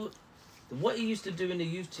what he used to do in the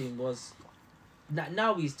youth team was.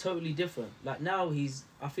 Now he's totally different. Like now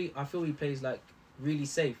I feel he plays like really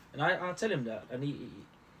safe, and I tell him that, and he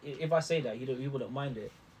if I say that he wouldn't mind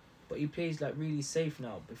it, but he plays like really safe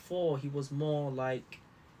now. Before he was more like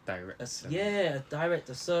Direct. direct,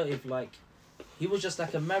 assertive. Like he was just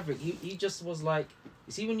like a maverick. He just was like,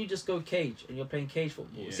 you see when you just go cage and you're playing cage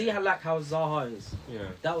football. Yeah. See how Zaha is. Yeah.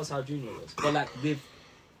 That was how Junior was, but like with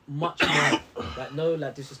much more like no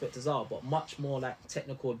like disrespect to Zaha, but much more like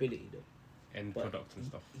technical ability though. End But- product and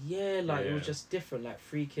stuff. Yeah, like it was Yeah. just different, like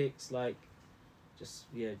free kicks, like just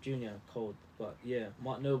Junior cold, but yeah,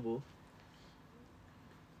 Mark Noble.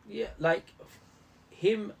 Yeah, like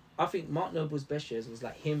him. I think Mark Noble's best years was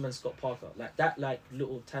like him and Scott Parker, like that, like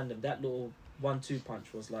little tandem, that little 1-2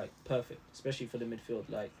 punch was like perfect, especially for the midfield.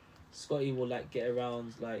 Like Scotty will like get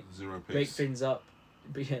around, like Zero break pace. things up,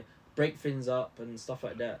 break things up and stuff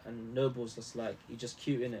like that. And Noble's just like he just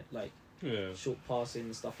cute in it, like Yeah. short passing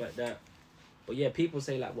and stuff like that. But yeah, people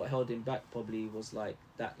say like what held him back probably was like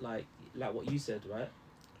that, like what you said, right?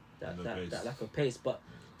 That No that, pace. that lack of pace. But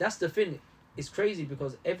that's the thing. It's crazy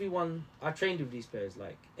because everyone I trained with these players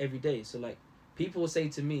like every day. So like people will say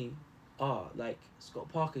to me, like Scott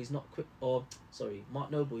Parker, he's not quick, or sorry,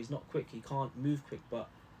 Mark Noble, he's not quick. He can't move quick. But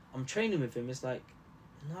I'm training with him. It's like,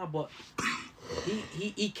 nah, but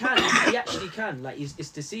he can. He actually can. Like it's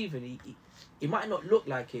deceiving. He might not look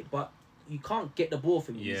like it, but you can't get the ball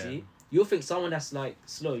from him. You Yeah. see, you'll think someone that's like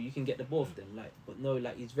slow, you can get the ball from them. Like, but no,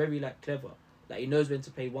 like he's very like clever. Like he knows when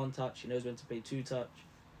to play 1 touch. He knows when to play 2 touch.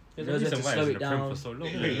 There's knows a when reason to why slow he's it in the Prem down. for so long. Yeah,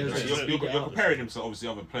 isn't knows it? when to you're speed it up. comparing him to obviously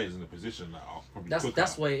other players in the position that are probably quicker.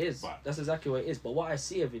 That's what it is. But- That's exactly what it is. But what I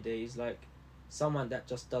see every day is like someone that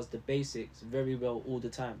just does the basics very well all the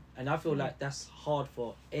time, and I feel like that's hard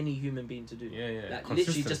for any human being to do. Yeah, yeah. Like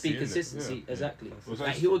literally just be Consistency, consistency. innit? Yeah. Exactly. Was Like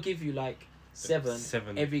that- he will give you like seven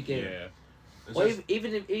every game. Yeah. It Or says,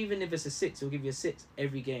 even if it's a 6, he'll give you a 6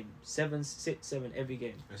 every game. 7, 6, 7 every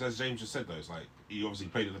game. it's as James just said though, it's like he obviously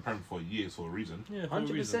played in the Prem for years for a reason. Yeah, for a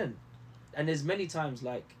 100%. reason. And there's many times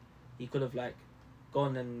like he could have like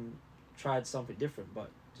gone and tried something different, but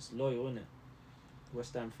just loyal, innit?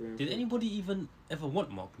 West Ham through and Did through. anybody even ever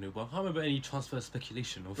want Mark Noble? I can't remember any transfer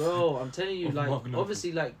speculation of. Bro, I'm telling you, Of like Mark Noble.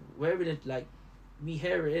 obviously, like we're in it, like we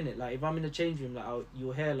hear it in it. Like if I'm in the change room, like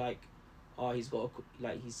you'll hear like, he's got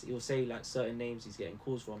like he'll say like certain names he's getting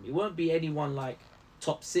calls from. It won't be anyone like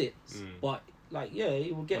top 6, but like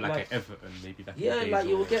he will get Or like like an Everton, maybe back in yeah, the days, like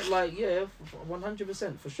you or- will get like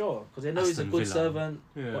 100% for sure because they know he's a Aston good Villa. servant,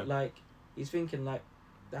 Yeah. but like he's thinking like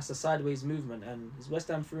that's a sideways movement and he's West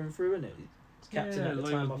Ham through and through, innit? He's captain at the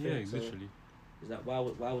loyal, time, I think. So literally. he's like, why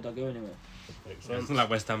would I go anywhere? Makes Yeah, sense. it's not like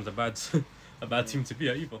West Ham's a bad team to be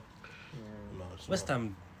at either. No, it's West not.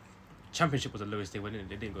 Ham Championship was the lowest they went in.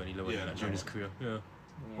 They didn't go any lower Yeah, than that during no. his career. Yeah.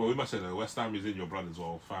 Well, we must say though, West Ham is in your blood as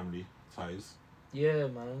well, family ties. Yeah,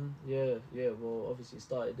 man. Yeah. Well, obviously it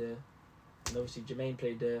started there, and obviously Jermaine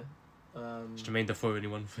played there. It's Jermaine Defoe,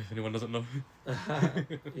 if anyone doesn't know.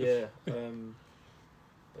 Yeah.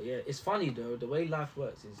 But yeah, it's funny though. The way life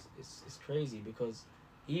works is it's crazy because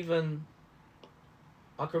even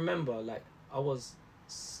I can remember like I was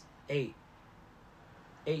 8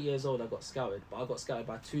 years old. I got scouted, but I got scouted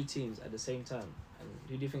by 2 teams at the same time. And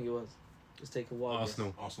who do you think it was? Just take a wild guess.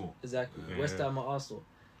 Arsenal. Exactly. Yeah. West Ham or Arsenal.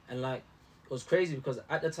 And like it was crazy because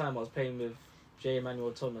at the time I was playing with J.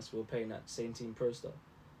 Emmanuel Thomas. We were playing that same team Pro Star,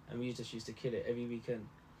 and we just used to kill it every weekend.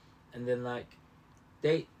 And then like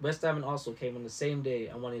West Ham and Arsenal came on the same day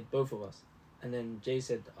and wanted both of us. And then Jay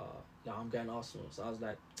said, "No, I'm going Arsenal." So I was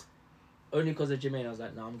like, only because of Jermaine, I was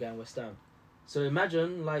like, "No, I'm going West Ham." So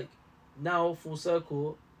imagine like now full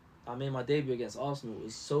circle, I made my debut against Arsenal.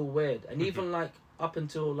 It's so weird. And even like up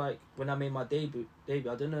until like when I made my debut, I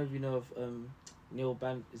don't know if you know of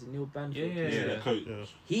Is it Neil Banfield? Yeah. the coach. Yeah.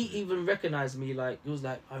 He even recognised me. Like he was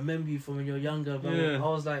like, I remember you from when you were younger. Blah, blah. Yeah. I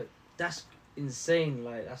was like, that's insane.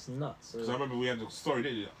 Like that's nuts. Because I So, remember we had the story,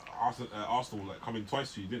 didn't you? Arsenal like coming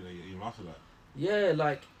twice to you, didn't they? Even after that. yeah,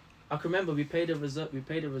 like I can remember we played a reserve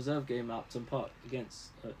game at Upton Park against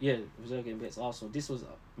reserve game against Arsenal. This was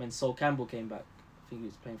when Sol Campbell came back. I think he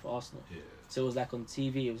was playing for Arsenal. Yeah. So it was like on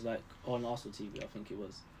TV. It was like on Arsenal TV. I think it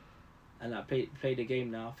was. And I played the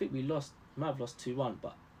game now. I think we lost. Might have lost 2-1,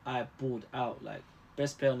 but I balled out. Like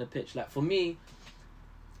best player on the pitch. Like for me,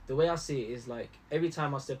 the way I see it is like every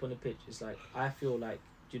time I step on the pitch, it's like I feel like,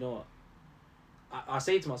 do you know what? I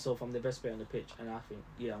say to myself, I'm the best player on the pitch, and I think,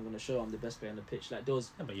 yeah, I'm gonna show I'm the best player on the pitch. Like there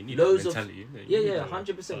was Yeah, but you need loads that of mentality. yeah,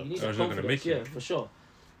 100%. You need Or that else you're gonna confidence. make Yeah, it. for sure.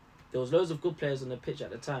 There was loads of good players on the pitch at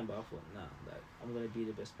the time, but I thought, nah, like I'm gonna be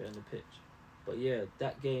the best player on the pitch. But yeah,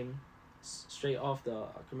 that game, straight after,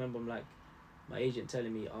 I can remember my agent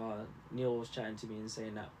telling me, Neil was chatting to me and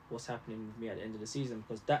saying that what's happening with me at the end of the season,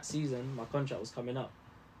 because that season my contract was coming up,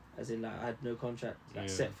 as in like I had no contract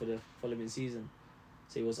set for the following season.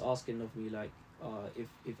 So he was asking of me like,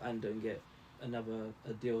 if I don't get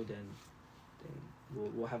a deal, then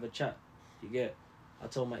we'll have a chat. You get? I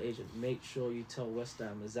told my agent, make sure you tell West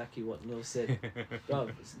Ham exactly what Neil said. Bro,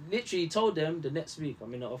 literally told them the next week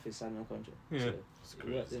I'm in the office signing a contract. Yeah. So it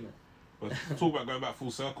worked, didn't it? But talk about going back full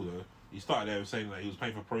circle though. He started there saying that he was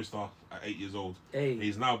playing for Pro Star at 8 years old. Hey,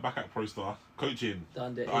 He's now back at Pro Star coaching the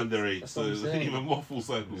under the under 8. That's So what I'm it's saying. even more full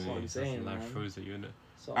circle. That's what I'm saying, Life man. throws at you, innit?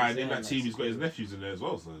 That's what I'm And in saying, that like, team, he's got his it's- nephews in there as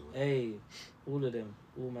well. So Hey, all of them,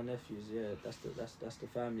 all my nephews. Yeah, that's the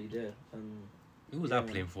family there. Who was Yeah, I man.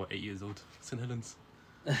 playing for at 8 years old? St Helens.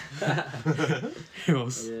 Who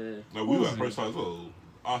else? Yeah. no, we were at Pro Star as well.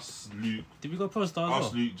 Us, Luke, Did we go Pro Star as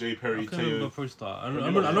well? Luke, Jay I Perry, can't remember Teo. Pro Star. I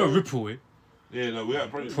Remember know, I know that? Rippleway. Yeah, no, we were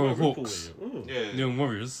at Pro. Pro we were at Hawks. Yeah, Neon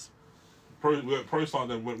Warriors. we were at Pro Star,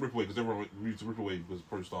 then went Rippleway because everyone moved to Rippleway because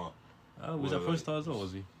Pro Star. Was that Pro Star as well,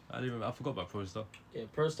 was he? I forgot about Pro Star. Yeah,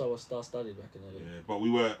 Pro Star was star-studded back in the day. Yeah, but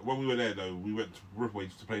when we were there though, we went to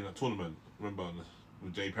Rippleway to play in that tournament. Remember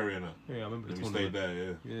with Jay Perry and that. Yeah, I remember the And we stayed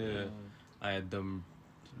tournament. there. Yeah. Yeah. I had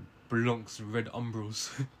Blancs Red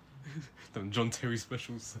Umbros. them John Terry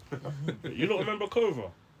specials. You don't remember Cova?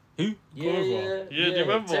 Who? Yeah, Cova. yeah, Yeah, do you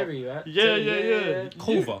remember? Terry, right? Yeah, Terry, yeah.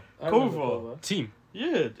 Culver. I remember Cova. Cova. Team.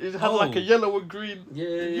 Yeah, it had like Oh. a yellow and green. Yeah,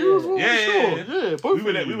 Uniform, Yeah, sure. yeah. Both We were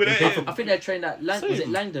of there. you. We were there. I think they trained at was it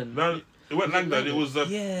Same. Langdon? No, it wasn't Langdon. It was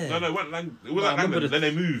Yeah. No, it wasn't Langdon. It was No, at I remember Langdon. the- Then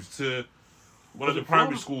they moved to one of Was the it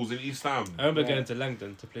primary from? schools in East Ham. I remember Yeah. going to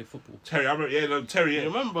Langdon to play football. Terry, I remember. Yeah, no, Terry. You Yeah.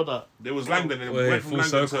 remember that? There was Langdon, and it Well, went from full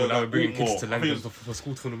Langdon circle. to Now we're like bringing kids Altmore. to I Langdon think it for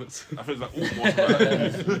school tournaments. was like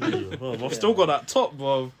Altmore. Well, I've still got that top,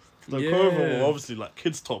 bro. The Yeah. Cova one, obviously like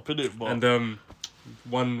kids top, innit? But And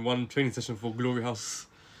one training session for Glory House.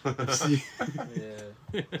 FC.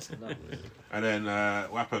 Yeah. That was- And then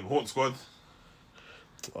what happened? Hawk Squad,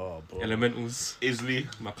 oh, bro. Elementals, Isley.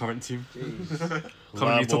 my current team. Jeez.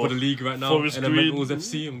 Currently top Limo. of the league right now. Forest Elementals Green.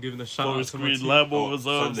 FC. I'm giving a shout Forest out to my Green, team. Limo Oh,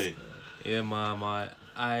 reserves. Sunday. Yeah, my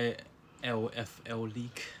ILFL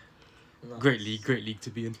league. Nice. Great league to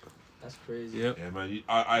be in. That's crazy. Yep. Yeah, man.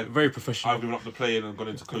 I've Very professional. given up the playing and gone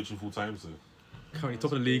into coaching full time. So Currently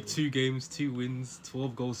top of the league, 2 games, 2 wins,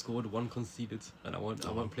 12 goals scored, 1 conceded, and I won't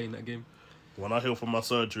play in that game. When I heal from my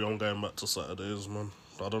surgery, I'm going back to Saturdays, man.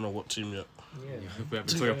 I don't know what team yet. Yeah. We're at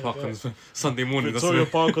Victoria Yeah, Park yeah. on Sunday morning. That's Victoria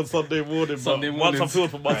it. Park on Sunday morning. Sunday but once I'm mornings.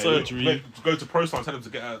 healed from my Right, surgery, go to Pro Star and tell them to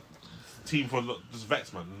get a team for just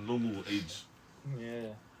vets, man, normal age. Yeah.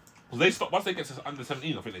 Because they stop once they get to under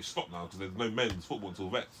 17. I think they stop now because there's no men's football until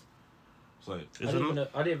vets. So I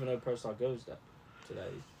didn't even know Pro Star goes to that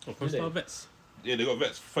age. Oh, Pro Do Star they? vets. yeah, they got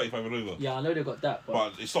vets 35 and over. Yeah, I know they got that, but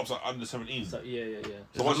But it stops at under 17. so, yeah.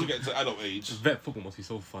 So once you get to adult age, Vet football must be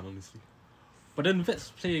so fun, honestly. But then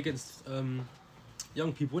vets play against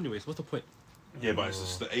young people anyways. What's the point? yeah, but it's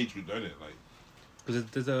just the age group, don't it? Like,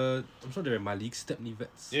 Because I'm sure they're in my league, Stepney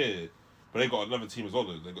vets. yeah, but they got another team as well.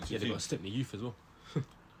 Though. They got two Yeah, they got teams. Stepney youth as well.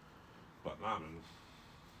 But nah, man.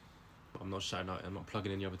 I'm not shouting out. I'm not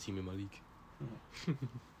plugging any other team in my league.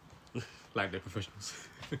 Like they're professionals.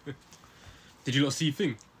 Did you not see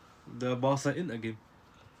the Barca Inter game?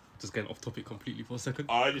 Just getting off topic completely for a second.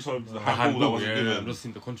 I only saw the The handball that handball, wasn't yeah, given. I'm just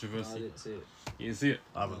seeing the No, I controversy. didn't see it. You didn't see it?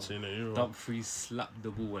 I haven't seen it either. Dumfries slapped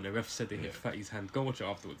the ball and the ref said they hit Fatty's hand. Go watch it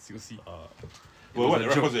afterwards, you'll see. Well, was what a the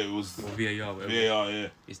ref joke. was it? It was Or VAR, whatever. VAR, yeah.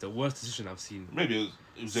 It's the worst decision I've seen. Maybe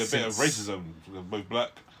it was a bit of Since- racism. Both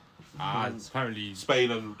black, Apparently,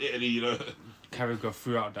 Spain and Italy. You know. Carragher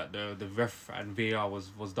threw out that the ref and VAR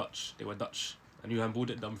was Dutch. They were Dutch. And you handballed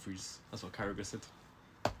it Dumfries. That's what Carragher said.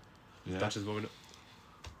 Yeah. Dutch is going up.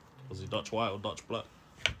 Was he Dutch white or Dutch black?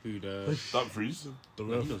 Who the Dumfries. The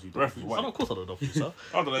he ref. knows who Ref Dumfries is is. white. Of course I don't know if you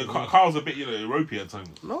I don't know. Kyle's a bit, ropey at times.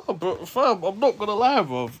 No, but fam, I'm not gonna lie,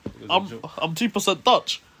 bro. was a joke. I'm 2%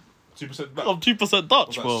 Dutch. 2% I'm 2%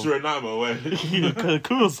 Dutch, Like bro. Suriname away. Of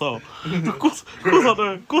course of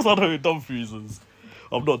course I know who Dumfries is.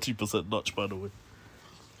 I'm not 2% Dutch, by the way.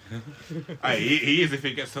 Hey, he is if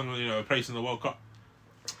he gets some, a place in the World Cup.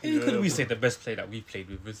 Who could we say the best player that we played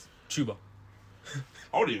with was Chuba?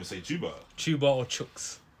 I wouldn't even say Tuba. Chuba or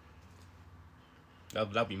Chooks?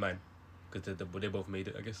 That'd be mine. Because they both made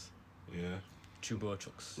it, I guess. Yeah. Chuba or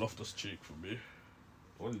Chooks. Loftus Cheek for me.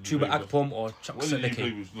 When did you Chuba play with- Akpom or Chuck When did you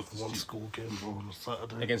play Seleke? with Loftus One Cheek? school game, bro, on a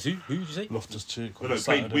Saturday. Against who? Who did you say? Loftus Cheek on No, a played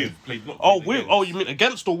Saturday. with. Played not. Oh, played with. against. Oh, you mean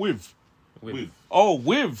against or with? With. Oh,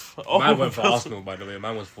 with. Oh, Mine went for Arsenal, by the way.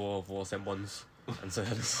 Mine was for St. Bons and St.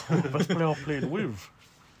 Helens. Best player I played with.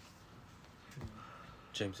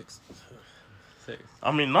 James 6.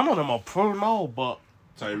 I mean, none of them are pro now, but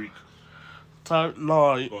Tyreek.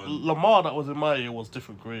 no, Go on. Lamar that was in my year was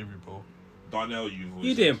different gravy, bro. Darnell, you've always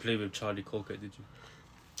You didn't play with Charlie Colquitt, did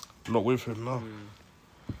you? Not with him, no.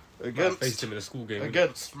 I faced Against, him in a school game. not Yeah.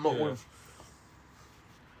 with.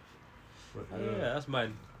 Yeah, that's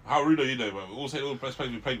mine. How rude are you, though, man? We all say all the best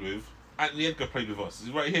players we played with. Anthony Edgar played with us.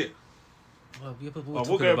 He's right here. Well, yeah, but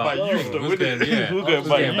We'll go by youth, though, We're innit? going, yeah. We'll I go was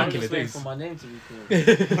by getting back youth. in the Just waiting days. for my name to be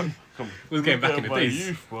called. We was getting back in the By days.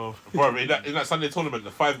 youth, bro. Bro, in that Sunday tournament,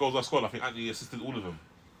 the 5 goals I scored, I think Anthony assisted all of them.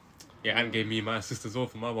 Yeah, and gave me my assist as well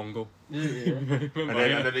for my one goal. Yeah. Remember,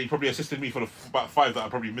 And yeah. then he probably assisted me for about 5 that I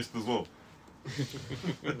probably missed as well.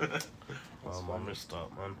 I missed that,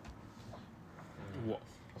 man. What?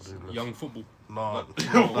 I do miss Young football. No,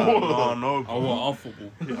 no, Oh, bro. what? Our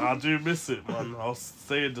football. I do miss it, man. I was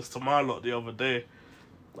saying this to my lot the other day,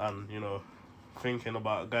 and thinking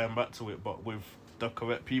about going back to it, but with the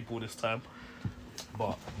correct people this time.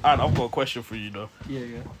 And I've got a question for you, though. Yeah.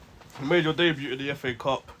 You made your debut in the FA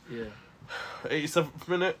Cup, Yeah. 87th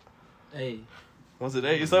minute. Hey. Was it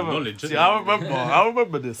 87th? Knowledge, See, isn't I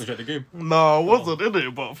remember this. Was you at the game? No, I wasn't in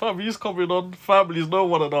it, but family's coming on. Families know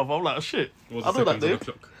one another. I'm like, shit. What I was know the that seconds on name. the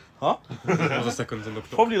clock? Huh? What was the seconds on the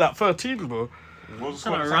clock? Probably like 13, bro. What was the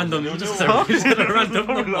Kind of score at the time? random. Was it Just 0-0? a random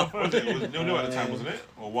Probably number. like Was it 0-0 at the time, wasn't it?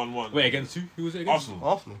 Or 1-1? Wait, against who? Who was it against? Arsenal.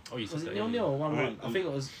 Arsenal. Oh, you said Was it that. 0-0 or 1-1? Right. I think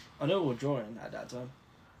it was. I know we were drawing at that time.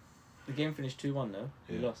 The game finished 2-1 though.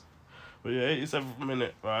 We Yeah. lost. But yeah, 87th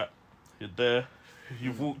minute, right? You're there.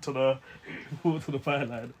 You've walked to the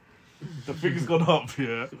byline. The thing's gone up,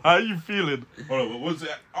 yeah. How are you feeling? Hold on, was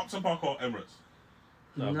it Upton Park or Emirates?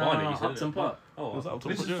 No, No, Barney, you said Upton it. Park. Oh, Was that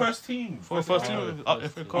This is yeah. first team. First team FA Cup. Yeah,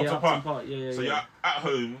 Upton Upton Park. Park. Yeah. So you're at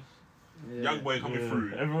home, yeah. young boy coming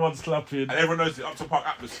through. Everyone's clapping. And everyone knows the Upton Park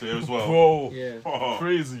atmosphere as well. Bro, Yeah. Oh,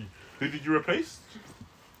 crazy. who did you replace?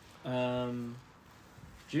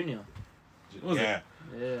 Junior. Was it? Yeah.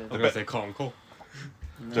 Yeah. I was going to say Carlton Cole.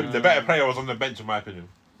 The better player was on the bench, in my opinion.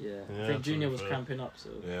 Yeah. Yeah, I think Junior to be was fair. cramping up. So.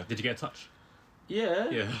 Yeah. Did you get a touch? Yeah.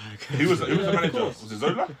 Yeah. Who was the Yeah, of manager? course. Was it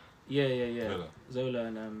Zola? Yeah. Zola. Zola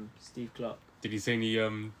and Steve Clark. Did he say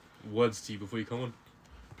any words to you before you come on?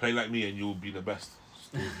 Play like me and you'll be the best.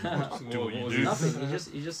 Do what you was do. his-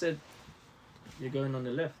 Nothing. He just said, "You're going on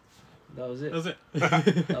the left." That was it. That was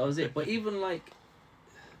it. That was it. But even like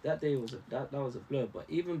that day was that was a blur. But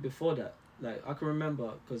even before that, like I can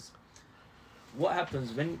remember because what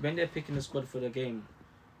happens when they're picking the squad for the game,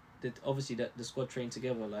 that obviously that the squad trained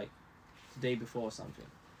together like the day before or something.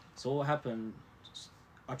 So what happened?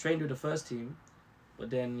 I trained with the first team, but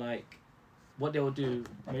then like what they will do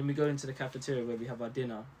when we go into the cafeteria where we have our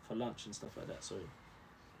dinner for lunch and stuff like that. So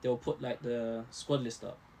they'll put like the squad list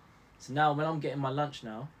up. So now when I'm getting my lunch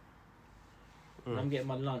now. When I'm getting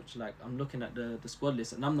my lunch, like I'm looking at the squad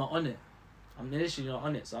list and I'm not on it. I'm initially not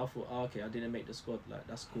on it, so I thought, okay, I didn't make the squad. Like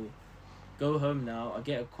that's cool. Go home now. I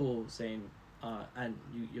get a call saying, and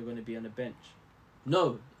you're going to be on the bench.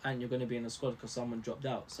 No, and you're going to be in the squad because someone dropped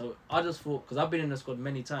out. So I just thought, because I've been in the squad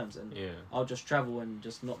many times, and Yeah. I'll just travel and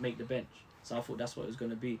just not make the bench. So I thought that's what it was going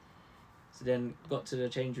to be. So then got to the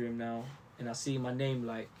change room now, and I see my name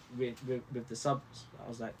like with the subs. I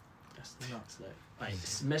was like, that's nuts. Like I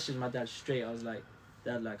messaged my dad straight. I was like,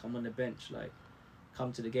 Dad, like I'm on the bench. Like,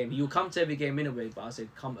 come to the game. You'll come to every game anyway. But I said,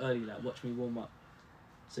 come early. Like, watch me warm up.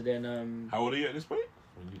 So then How old are you at this point?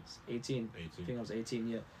 18. I 18. think I was 18.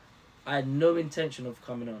 Yeah. I had no intention of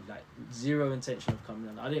coming on. Like zero intention of coming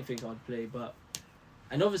on. I didn't think I'd play, but.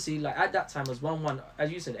 And obviously, like at that time, it was 1-1.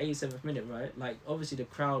 As you said, 87th minute, right? Like obviously, the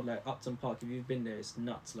crowd, like Upton Park. If you've been there, it's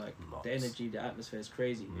nuts. Like Nuts. the energy, the atmosphere is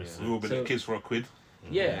crazy. We've all been So- at kids for a quid.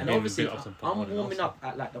 Yeah, and Yeah, obviously been up to Park I'm more than warming us. up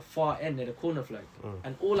at like the far end of the corner flag,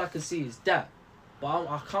 and all I can see is that. But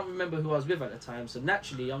I can't remember who I was with at the time. So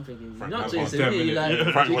naturally, I'm thinking, Frank you're not Lampard. doing to me.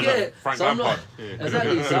 Like, Frank you was get a- it? Frank So I'm not Lampard.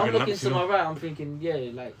 exactly. So I'm looking Lampard. to my right. I'm thinking, yeah,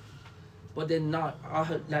 like. But then now I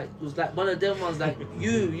heard like it was like one of them ones like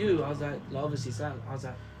you. I was like obviously Sam. I was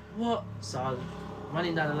like, what? So I was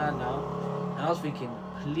running down the line now, and I was thinking,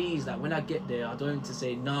 please, like when I get there, I don't need to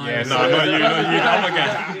say no. Yeah, So- I'm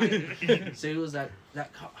again. So he was like,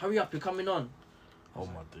 hurry up, you're coming on. Oh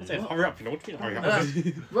my Say, days. hurry up, you know what you mean? Hurry up.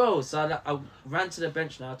 Bro, so I ran to the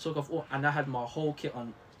bench now, I took off all, and I had my whole kit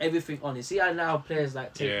on, everything on. You see how now players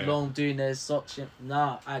like take Yeah. long doing their socks, shit.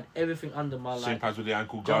 Nah, I had everything under my Shin like pads with the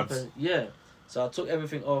ankle guards. jumper. Yeah. So I took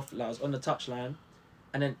everything off, like I was on the touchline,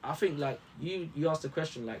 and then I think like you asked the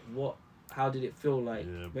question like how did it feel like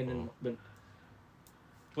Yeah, when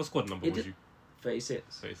What squad number It was did- you?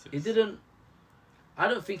 36. 36. It didn't. I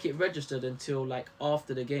don't think it registered until like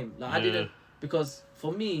after the game. Like I Yeah. didn't, because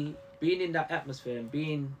for me being in that atmosphere and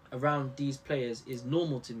being around these players is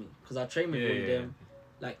normal to me because I train with all of them.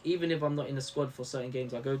 Like even if I'm not in the squad for certain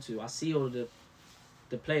games I go to, I see all the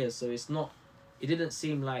players. So it's not. It didn't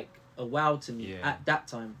seem like a wow to me Yeah. at that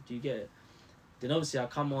time. Do you get it? Then obviously I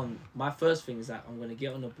come on. My first thing is that I'm gonna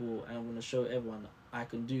get on the ball and I'm gonna show everyone I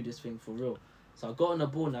can do this thing for real. So I got on the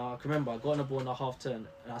ball now. I can remember I got on the ball in a half turn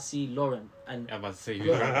and I see Lauren and I'm about to say,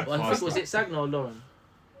 well, I think was it Sagna or Lauren?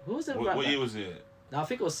 Who was it? What year was it? No, I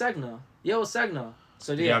think it was Sagna. Yeah, it was Sagna.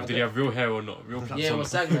 So did yeah, he have real hair or not? Real yeah, it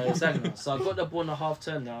was Sagna. It was Sagna. So I got the ball in a half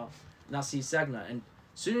turn now, and I see Sagna. And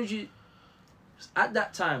as soon as you, at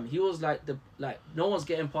that time, he was like no one's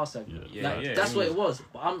getting past Sagna. Yeah, Like, yeah, that's he what was it was.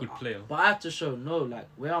 But I'm good player. But I had to show no, like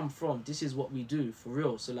where I'm from, this is what we do for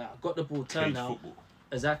real. So like I got the ball turned Cage now. football.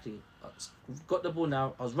 Exactly. I got the ball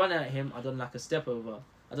now. I was running at him. I done like a step over.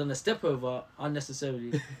 I done a step over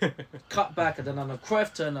unnecessarily. Cut back. I done a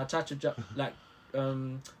Cruyff turn. I tried to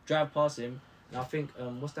drive past him. And I think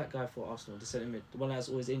what's that guy for Arsenal? The centre mid, the one that's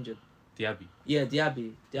always injured. Diaby. Yeah,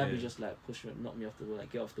 Diaby. Yeah. Just like pushed me, knocked me off the ball,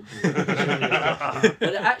 like get off the ball.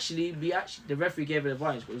 But the referee gave it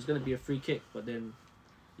advantage, but it was gonna be a free kick. But then,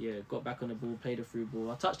 yeah, got back on the ball, played a through ball.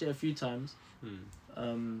 I touched it a few times.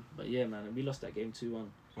 But yeah, man, we lost that game 2-1.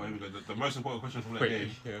 Well, here we go. The most important question from that Wait, game: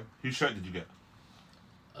 yeah. whose shirt did you get?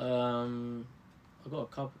 I got a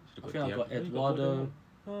couple. I Should've think I got got Diaby. Eduardo.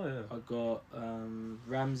 Oh yeah. I got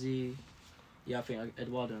Ramsey. Yeah, I think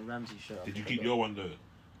Eduardo and Ramsey shirt. Did you keep your one though?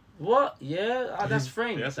 What? Yeah, that's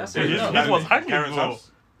framed. Yeah, that's that's it. a- This one's hanging, Parents' bro.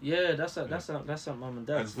 house. Yeah, that's at mum and And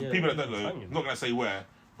dad's. for Yeah. people that don't know, Hanging. I'm not gonna say where,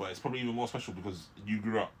 but it's probably even more special because you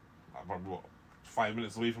grew up about what 5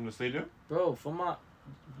 minutes away from the stadium. Bro, from my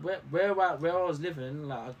where I was living,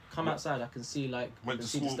 like I come outside, I can see like I Went can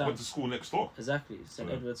to see the school. stands. Went to school next door. Exactly, St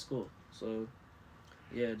Yeah. Edward's School. So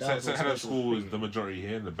yeah, that St. was St. special. Helens School is the majority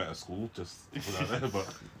here, and the better school. Just put that there, but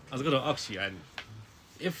I was gonna ask you, and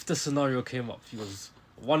if the scenario came up, he was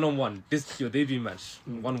 1-on-1. This your debut match,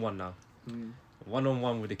 1-1 now. Mm.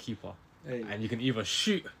 1-on-1 with the keeper, Hey. and you can either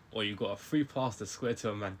shoot or you got a free pass to square to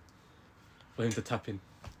a man for him to tap in.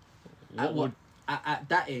 At what? At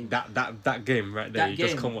that age, That game right there? That You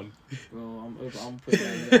just game? come on. bro, I'm putting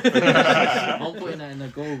that in the, I'm putting that in the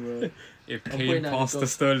goal, bro. If I'm Kane putting that in passed the to goal.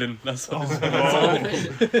 Sterling, that's what.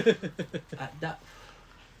 At that,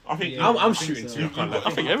 I think Yeah. I'm I think shooting so. too. I can't lie. I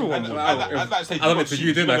think everyone would. At that stage, I done you it to got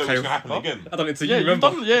you, didn't I, know what's Kyle? gonna happen again. I done it to you. Yeah, you Remember?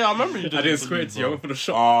 done. Yeah, I remember you did. I didn't it to square me, it to you. I bro. went for the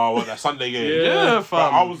shot. Oh, what that Sunday game? Yeah, But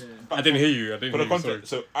fam. I was. I didn't hear you. I didn't For the hear you. Sorry. context,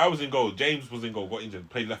 so I was in goal. James was in goal. Got injured.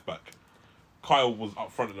 Played left back. Kyle was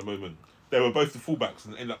up front at the moment. They were both the fullbacks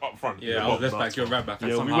and ended up front. in the Yeah, I was box. left back. You're right back.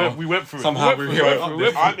 and Yeah, somehow, we went through it. somehow we we went through were it. up We there.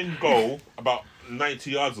 went through I'm in goal about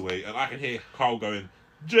 90 yards away, and I can hear Kyle going,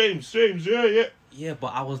 James, yeah. Yeah,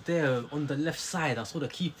 but I was there on the left side. I saw the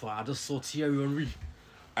keeper. I just saw Thierry Henry.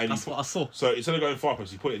 And That's what I saw. So instead of going far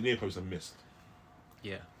post, he put it near post and missed.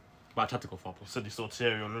 Yeah, but I tried to go far post. Said he saw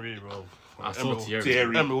Thierry Henry, bro. I saw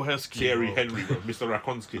Thierry. Emil Heskey. Thierry bro. Henry, bro, Mr.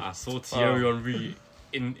 Rakonski. I saw Thierry Henry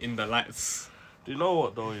in the lights. Do you know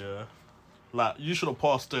what though? Yeah, like you should have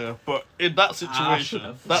passed there, but in that situation,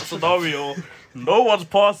 should've. that scenario, no one's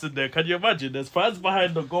passing there. Can you imagine? There's fans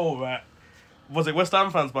behind the goal, right? Was it West Ham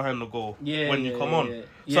fans behind the goal? Yeah, when you yeah, come yeah, on. yeah. So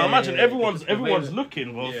Yeah, imagine yeah, everyone's the everyone's way-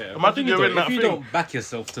 looking, bro. Yeah, Imagine you're in that if you thing. don't back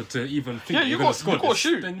yourself to even think Yeah, you're you gonna got score you got to this,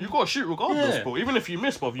 shoot. then You got to shoot regardless, Yeah. bro. Even if you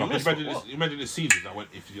miss, bro, you miss. Imagine What? this, imagine this season that went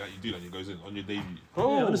if you do that, and it goes in on your debut.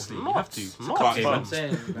 Bro, Yeah, honestly, you have to. nuts, It's a nuts, cup game, fam. I'm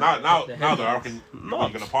saying. Now, the though, I headlines. reckon you're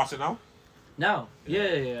Nuts. gonna pass it now. Now,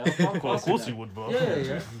 yeah. Of course he would, bro.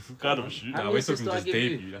 Yeah. Gotta shoot. I Nah, mean, we're it's just talking like just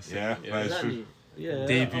debut. debut. That's Yeah, it. that is true. Exactly. Yeah.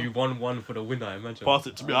 Debut 1-1 for the winner. Imagine. Pass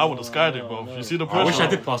it to me. I would have skied it, bro. No, You see the I pressure? wish I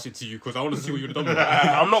did pass it to you because I want to see what you'd have done.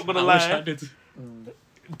 I'm not gonna I wish I lie. did.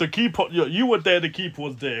 The keeper, you were there. The keeper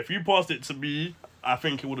was there. If you passed it to me, I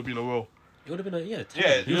think it would have been a roll. It would have been a Yeah,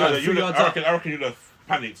 like 3 yards I out. reckon you'd have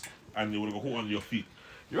panicked and you would have got on your feet.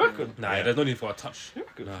 You reckon? Nah, there's no need for a touch.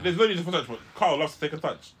 Nah. There's no need for touch, but Kyle loves to take a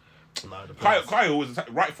touch. Nah, the Kyle is a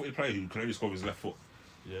right-footed player who can only score with his left foot.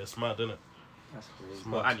 Yeah, it's mad, isn't it? That's crazy.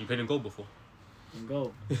 Well, and you played in goal before, And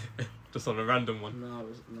go. just on a random one. Nah,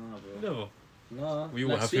 bro. Never. Nah. We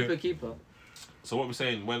all Like have sweeper it. keeper. So what we're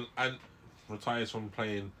saying, when Ant retires from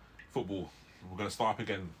playing football, we're going to start up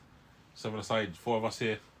again. 7 aside, 4 of us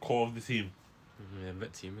here, core of the team. Yeah,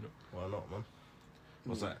 vet team, innit? Why not, man?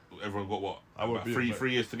 What's that? Everyone got what? I won't About be a three vet.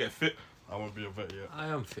 3 years to get fit? I won't be a vet yet. I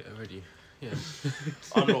am fit already. Yeah.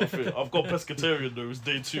 I'm not fit. I've got pescatarian though. It's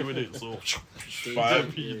day 2 in it, so. But Yeah. I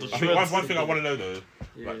think one thing I want to know though,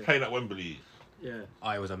 Yeah. like playing at Wembley, Yeah. Oh,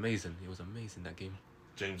 it was amazing. It was amazing, that game.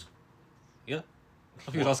 James Yeah. I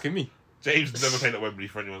think he was asking me. James never played at Wembley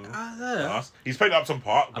for anyone. Yeah. Us. He's played at Upton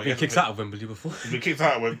Park. I've been kicked out of Wembley before. He's been kicked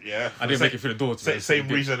out of Wembley, yeah. I didn't make it through the door. To be honest. Same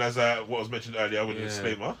reason as what was mentioned earlier with the Yeah.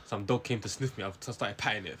 disclaimer. Some dog came to sniff me. I started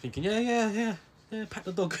patting it, thinking, yeah, pat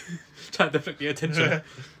the dog. Trying to deflect the attention.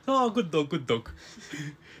 Oh, good dog.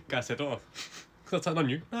 Guy said, oh, because I turned on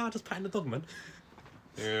you. Nah, just patting the dog, man.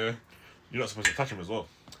 Yeah. You're not supposed to touch him as well.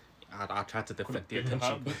 I tried to deflect the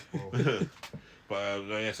attention. But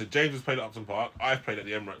no, yeah, so James has played at Upton Park. I've played at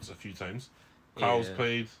the Emirates a few times. Kyle's Yeah.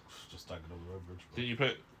 played. Just tagging on the average. Didn't you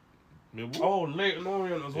play Millwall? Oh, Leighton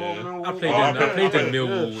Orient as well. Yeah. Millwall. I played in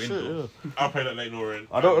Millwall shit, indoor. I played at Leighton Orient.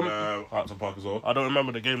 I don't and, Upton Park as well. I don't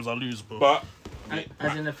remember the games I lose, bro. But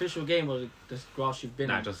As an official game or the grass you've been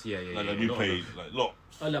Nah, on? just, yeah. no, you not played like lot.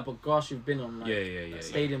 Oh, no, but grass you've been on. Like, Yeah.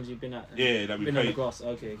 Stadiums you've been at. Yeah, that we been on the played. grass.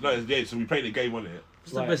 Okay. No, yeah, so we played a game on it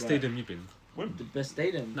What's the Right, best right. stadium you've been? The Wembley best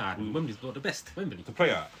stadium Nah, Wembley's not the best. Wembley. to play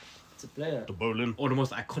at. to play at. The bowling. Or the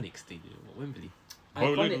most iconic stadium. Wembley.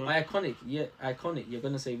 Bowling, Iconic. Yeah, iconic. You're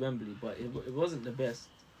gonna say Wembley, but it wasn't the best.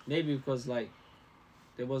 Maybe because like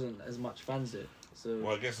there wasn't as much fans there. So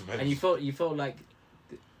Well, I guess it depends. and you felt like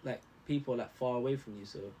people like far away from you.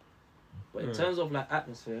 So, but in Yeah. terms of like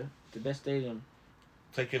atmosphere, the best stadium,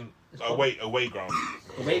 taking It's away ground.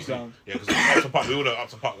 Away ground. Yeah, because Upton Park, we all know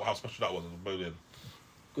Upton Park, how special that was in bowling.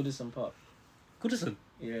 Goodison Park. Goodison.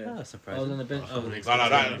 Yeah. Ah, I was surprising. on the bench. I wasn't No, expecting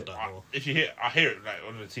that, that. if you hear, I hear it like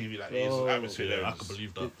on the TV, like it's Oh, atmosphere there. Yeah, I is- can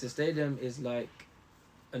believe The, that. the stadium is like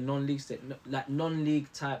a non-league like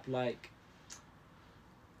non-league type like.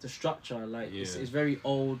 The structure like it's Yeah. very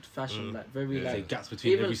old-fashioned, Mm. like very Yeah. There's like gaps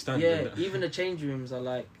between every stand. yeah, and that. even the change rooms are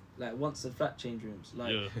like once the fat change rooms,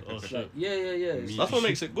 like Yeah. Oh, it's shit. like yeah. It's That's what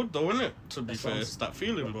makes it good, though, isn't it? To be That's fair, what it's that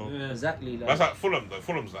feeling, bro. Yeah. exactly like That's like Fulham though.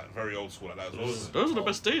 Fulham's like very old school like that as well. isn't it? Those are the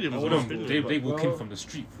best stadiums. in my Fulham, opinion. they walk in Bro. from the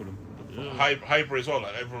street for them. Yeah. Highbury as well.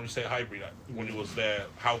 Like everyone would say Highbury, like when it was there,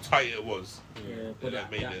 how tight it was. yeah, but that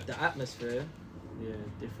made it. the atmosphere, yeah,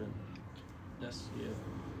 different. That's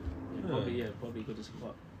probably good as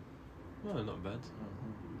fuck. Oh, not bad.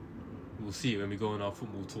 We'll see it when we go on our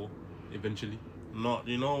football tour eventually. Not,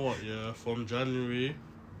 you know what? Yeah, from January,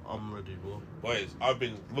 I'm ready, bro. Boys, I've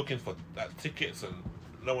been looking for like tickets and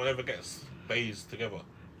no one ever gets days together.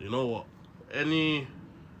 You know what? Any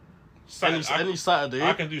Saturday, Saturday,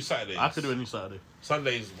 I can do Saturdays. I can do any Saturday.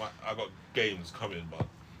 Sundays, I got games coming, but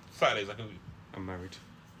Saturdays I can do. I'm married.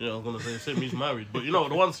 Yeah, I'm gonna say same. He's married, but you know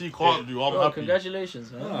the ones he can't do, I'm Bro, happy.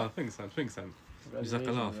 congratulations, man. Ah, thanks, Sam. Jazakallah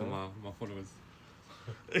Congratulations, for man. my followers.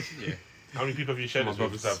 Yeah, How many people have you shared My this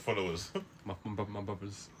with to brothers. have followers? my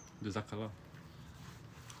brothers. Jazakallah.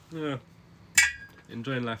 Yeah.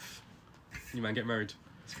 Enjoying life. You man, get married.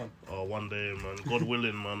 It's fun. Oh, one day, man. God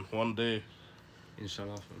willing, man. One day. Inshallah.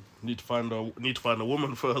 Man. Need to find a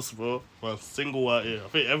woman first, bro. Man, single out here. I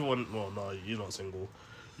think everyone. Well, no, you're not single.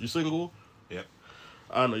 You single? Yep.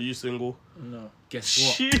 Anna, you single? No.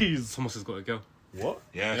 Guess what? Jeez. Thomas has got a girl. What?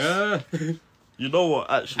 Yes. Yeah. You know what?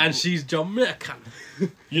 Actually, And she's Jamaican.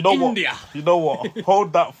 you know India. what? You know what?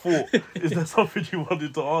 Hold that thought. Is there something you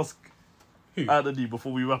wanted to ask Who? Anthony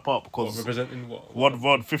before we wrap up? What, Because representing what?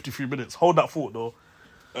 one 53 minutes. Hold that thought though.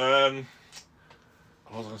 I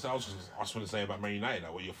was just going to say about Man United.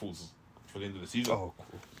 Like, what are your thoughts for the end of the season? Oh,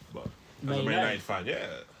 cool. But as Man a Man United. United fan, yeah.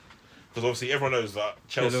 Because obviously everyone knows that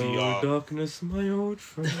Chelsea Hello, are. darkness, my old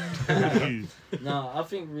friend. No, I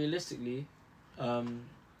think realistically,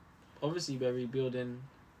 obviously we're rebuilding,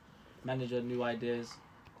 manager, new ideas.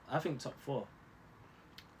 I think top 4.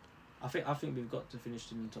 I think we've got to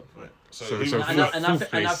finish in the top 4. Right. So, So- who- so And I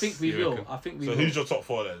fourth think we place, you will. reckon? I think we so will. who's your top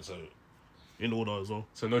 4 then? So In order as well.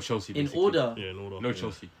 So no Chelsea. in basically. order? Yeah, in order. No Yeah.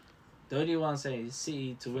 Chelsea. The only one I'm saying is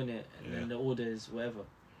City to win it, and Yeah. then the order is whatever.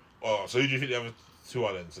 so who do you think the other 2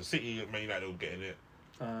 are then? So City, Man United will get in it.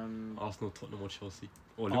 Arsenal, Tottenham, or Chelsea,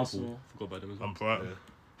 or Liverpool. Arsenal. Forgot about them as well. And Brighton.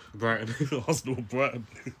 Brighton. Arsenal, Brighton.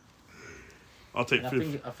 I'll take And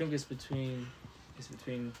fifth. I think it's between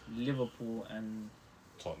Liverpool and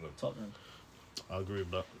Tottenham. I agree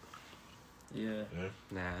with that. yeah.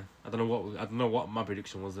 Nah, I don't know what my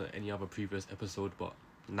prediction was at any other previous episode, but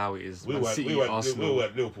now it is We Man were City, Arsenal.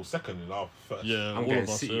 Liverpool second in our first. Yeah, I'm all getting of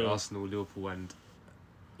us. City, Yeah. Arsenal, Liverpool, and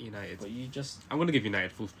United. But you just I'm gonna give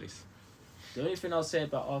United fourth place. the only thing I'll say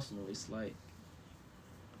about Arsenal is like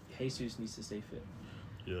Jesus needs to stay fit.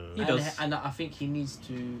 Yeah. He and, does. and I think he needs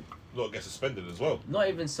to Not get suspended as well. not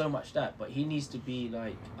even so much that, but he needs to be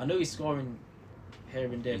like I know he's scoring here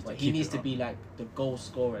and there, Needs to but he keep needs it to up. be like the goal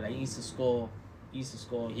scorer. Like he needs to score. He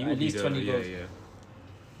at will least be 20 goals.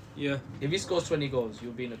 Yeah. If he scores 20 goals,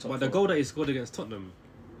 you'll be in the top. But the 4. goal that he scored against Tottenham,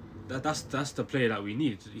 that's the player that we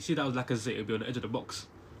need. You see, that was Lacazette. He'll be on the edge of the box,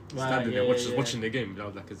 Right, standing there, yeah, watching, yeah. watching the game.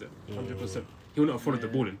 That was Lacazette, 100%. He wouldn't have followed the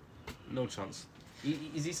Yeah. ball in. No chance.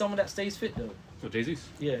 Is he someone that stays fit though? Not Jesus.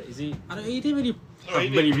 Yeah. Is he? He didn't really No, have he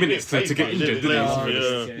many didn't- he minutes didn't to play get much, injured, did did he? he? Yeah, So, yeah.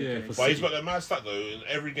 yeah, Okay. for But he's City. got that mad stat though. In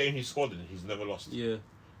every game he's scored in, he's never lost. Yeah.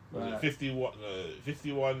 Right.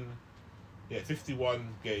 51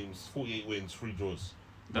 games, 48 wins, 3 draws.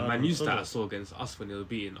 The No, Man U so stat I good. saw against us when they were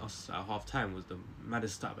beating us at half time was the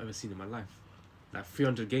maddest stat I've ever seen in my life. Like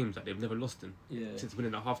 300 games that they've never lost in Yeah. since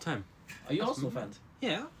winning at half time. Are you That's Arsenal mad. fan?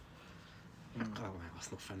 Yeah. Mm. Oh, man,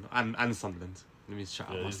 Arsenal fan. And Sunderland. Let me shout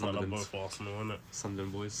out Yeah, my he's like Sunderland. both Arsenal, isn't it?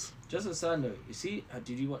 Sunderland boys. Just a side note, you see,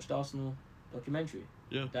 did you watch the Arsenal documentary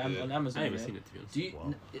Yeah. Yeah. on Amazon? I haven't yeah? seen it, to be honest. Do you,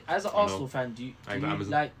 Wow. as an I know. Arsenal fan, do I you ain't got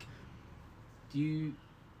Amazon. like? Do you?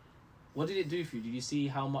 What did it do for you? Did you see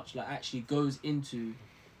how much like actually goes into,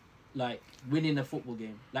 like winning a football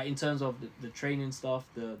game? Like in terms of the training stuff,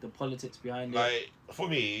 the politics behind it. Like for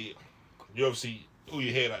me, you obviously all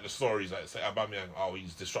you hear like the stories like say Aubameyang, oh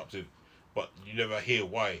he's disruptive, but you never hear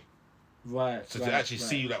why. Right. So right, to actually right.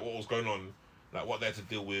 see like what was going on, like what they had to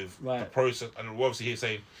deal with, the Right. process, and we're obviously here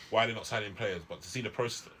saying why they're not signing players, but to see the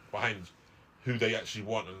process behind who they actually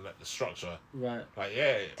want and like the structure, Right. like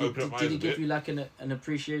yeah, open up my Did eyes he a give bit. you like an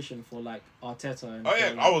appreciation for like Arteta? And Oh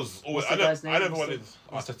yeah, for, I was always. what's the guy's name? I never What's wanted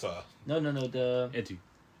the- Arteta,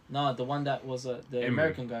 No, the one that was the Emery.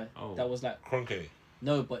 American guy Oh. that was like Kroenke.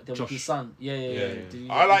 no, but there was Josh. his son. Yeah. Yeah, Did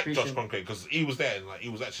you I like appreciate- Josh Kroenke because he was there and like he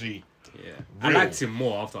was actually Yeah. I Real. liked him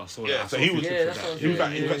more after I saw that. yeah. I So saw he a few was clips Yeah, of that's that. what I was he was Yeah,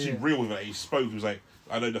 like he was yeah, actually yeah. real with it. He spoke. He was like,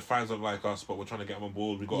 I know the fans don't like us, but we're trying to get them on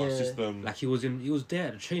board. We got our Yeah. system. Like he was there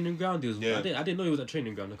at the training ground. Yeah. I didn't know he was at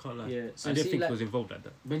training ground. I can't lie. Yeah, so I didn't see, think like- he was involved like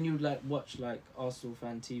that. when you like watch like Arsenal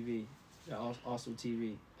fan TV, like Arsenal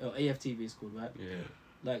TV or AFTV is called, right? Yeah.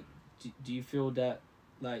 Like, do you feel that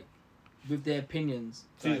like with their opinions?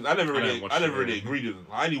 See, like- I never I don't really, watch I never it, really yeah. agreed with him.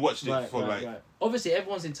 I only watched it for like. right. Obviously,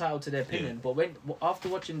 everyone's entitled to their opinion, but when after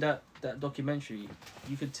watching that documentary,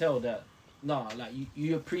 you could tell that like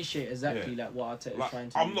you appreciate exactly like what Arteta is Like, trying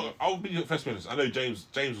to I'm do. not. I'll be the first honest. I know James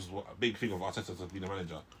was a big thing of Arteta to be the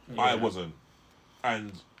manager. Yeah. I wasn't,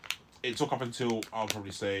 and it took up until I'll probably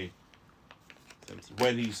say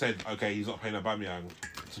when he said, "Okay, he's not playing Aubameyang."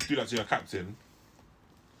 To do that to your captain.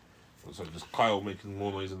 So just Kyle making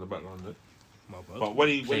more noise in the background. There. My bad. But when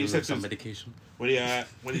he Playing said with to some his, medication. when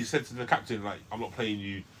he said to the captain like, "I'm not playing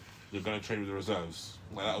you. You're gonna train with the reserves."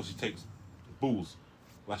 Like that obviously takes balls.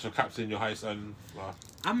 That's your captain, your highest earning.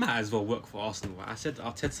 I might as well work for Arsenal. I said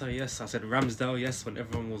Arteta yes. I said Ramsdale yes. When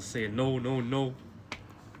everyone was saying no. No,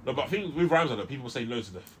 but I think with Ramsdale, though, people say no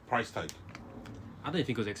to the price tag. I don't think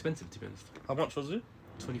it was expensive, to be honest. How much was it?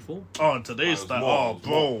 24. Oh, and today's Oh, it was that. more, Oh, it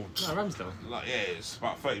was bro. No, Ramsdale. Like yeah, it's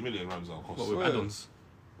about 30 million Ramsdale costs. What with Swear. add-ons?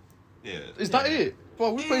 Yeah. Is that it?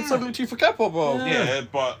 Bro, we paid 72 for Kepa, bro. Yeah,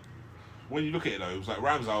 but when you look at it though, it was like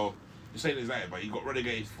Ramsdale. You're saying it's that, but he got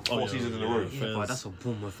relegated for 4 yeah, seasons in a yeah. row. Yeah, Fairs. but that's for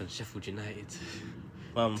Bournemouth and Sheffield United.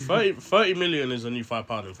 30 million is a new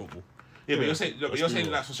 £5 in football. Yeah, but Yeah, you're saying let's you're do saying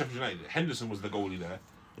that. that's for Sheffield United. Henderson was the goalie there,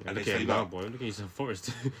 and they Look at stayed him now, up. boy. Look at his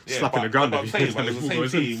Forest. Yeah, Slapping the ground. But I'm every saying, time but it the was the ball same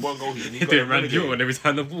goes in. team, one goalie, and He he got did Randy relegated. Orton every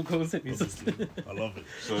time the ball goes in. He's just... I love it.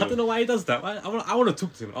 So, I don't know why he does that. I want to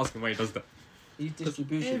talk to him and ask him why he does that. His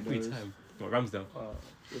distribution Every though is- time. What, Ramsdale?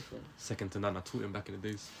 different. Second to none. I taught him back in the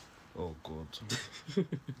days. Oh, God.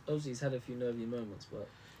 Obviously, he's had a few nervy moments, but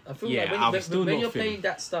I feel Yeah, like I'm when, still when not you're feeling- playing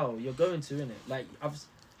that style, you're going to, innit? Like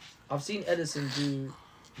I've seen Edison do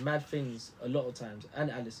mad things a lot of times, and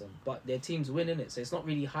Allison, but their teams win, innit? So it's not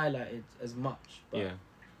really highlighted as much. But, Yeah.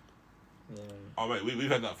 yeah. oh mate, we've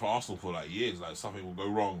had that for Arsenal for like years. Like something will go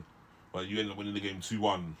wrong, but you end up winning the game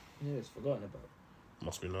 2-1. Yeah, it's forgotten about.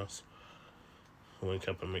 Must be nice. When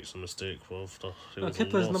Kepa makes a mistake, bro. No,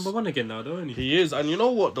 Kepa's number one again now, though, isn't he? He is, and you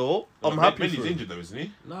know what though? I'm happy Mendy's for him. injured though, isn't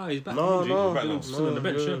he? No, he's back. No, from injury. no, He's back now. Still on the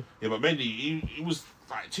bench, yeah. Yeah, but Mendy, he was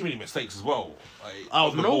like too many mistakes as well. Like Out on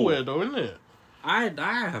of the nowhere ball. though, isn't it?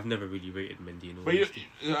 I have never really rated Mendy in all But honesty.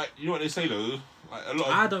 you know what they say though? Like a lot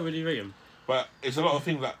of, I don't really rate him. but it's a lot of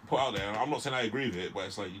things that put out there. And I'm not saying I agree with it, but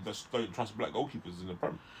it's like you just don't trust black goalkeepers in the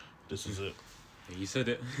Prem. This is it. You said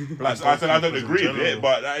it. Like, I said I don't goalkeepers in agree with it, general.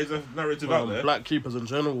 but that is a narrative out there. Black keepers in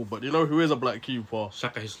general, but you know who is a black keeper?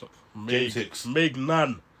 Shaka Hislop. James Hicks.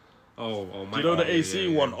 Magnan. Oh, Do my you know God. the AC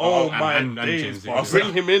Yeah. one? Oh, And- my and days, James bro. Hicks.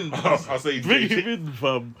 Bring him in. I'll say Bring James him in,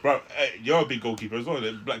 fam. Bro, you're a big goalkeeper as well,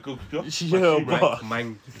 then. Black goalkeeper. Yeah, but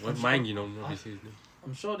Mang, you know, obviously his name.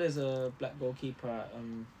 I'm sure there's a black goalkeeper at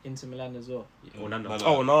Inter Milan as well. Oh, Nana.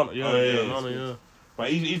 oh, Nana, yeah, Oh, yeah, yeah, yeah, Nana, yeah. But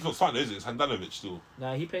he's not starting, is it? It's Handanovic still.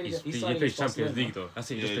 Nah, he played. He He plays started against Champions Barcelona. League though. That's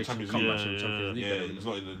it. He Yeah, just plays Champions come League. match in Yeah, Champions League. Yeah, he's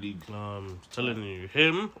not in the league. Telling you,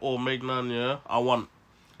 him or Magnan, yeah, I want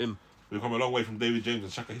him. We've come a long way from David James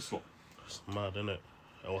and Shaka Hislop. It's mad, innit?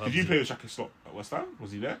 Did you play with Shaka Hislop at West Ham?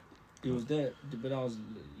 Was he there? He was there, but I was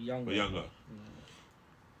younger. Or younger?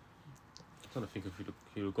 I'm trying to think of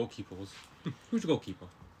who the goalkeeper was. Who's the goalkeeper?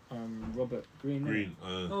 Robert Green. Green.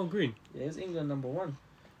 Oh, Green. Yeah, it's England #1.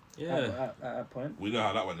 Yeah. At that point. We know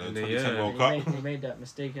how that went though. And 2010 yeah. World Cup. He made that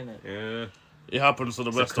mistake, innit? Yeah. It happens to the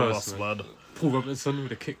It's best a of curse, us, man. lad. Paul Robinson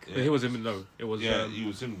with a kick. Yeah. It was him. No, it was. Yeah, he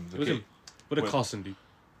was him. It was him. What did Wait. Carson do?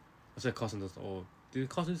 I said Carson does. Or did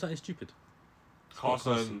Carson do something stupid?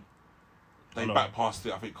 Carson. They I know. back passed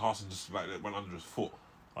it. I think Carson just like went under his foot.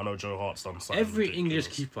 I know Joe Hart's done something. Every ridiculous. English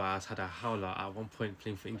keeper has had a howler at one point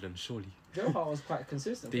playing for England. Surely. Joe Hart was quite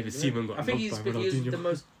consistent. David wasn't he? Seaman got I think knocked by he's Ronaldinho. the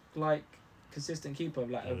most like consistent keeper of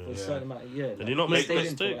like over a Yeah. certain amount of years. Did he not make stayed that in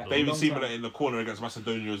for, mistake, like, though? a David long Seaman time. in the corner against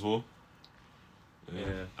Macedonia as well. Yeah.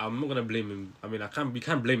 I'm not gonna blame him. I mean, we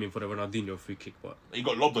can't blame him for the Ronaldinho free kick, but He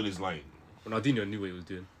got lobbed on his line. Ronaldinho knew what he was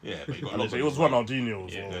doing. Yeah, but he got And lobbed on it was his line. Ronaldinho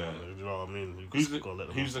as Yeah. well. Yeah. Man. You know what I mean? You Who's just gotta let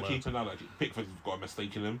them the fly. keeper now? Like Pickford's got a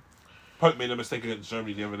mistake in him. Pope made a mistake against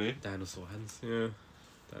Germany the other day. Dinosaur hands, yeah.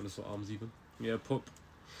 Dinosaur arms even. Yeah, Pope.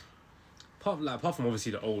 Apart from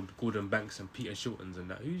obviously the old Gordon Banks and Peter Shiltons and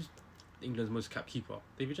that, who's England's most capped keeper?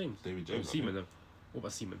 David James. David James, Or I Seaman think. then. What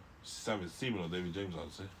about Seaman? Seaman or David James, I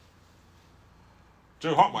would say.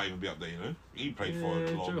 Joe Hart might even be up there, you know. He played for a long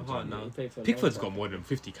Joe Hart time. now. He played for a Pickford's long got time. more than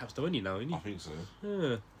 50 caps though, now, isn't I he? think so.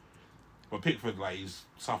 Yeah. But Pickford, like, he's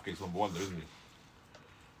Southgate's #1 though, isn't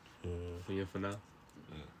he? Yeah, for now.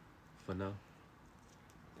 Yeah. For now.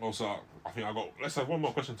 Also, I think let's have one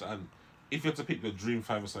more question to end. If you had to pick the dream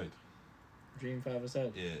five-a-side, Dream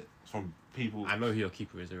five-a-side. yeah, from people, I know who your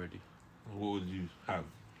keeper is already. what would you have?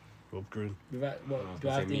 Rob Green. What, I was do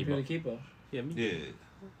I gonna have say to me, include a but- keeper? Yeah, me. Yeah.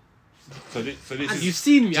 So this And is you've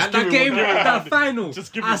seen me Just at that give him game, one, give him that one. final.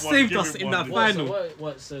 Just give I him one, saved give us him in one. that What,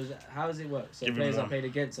 final. So how does it work? So Give him players are one. paid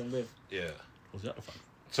against and with. yeah. Was that the fact?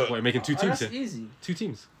 So What, you're making two teams That's here? easy. Two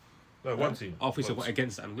teams. no, one team. Oh, please, One what team.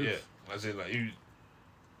 against and with? Yeah, as in like you.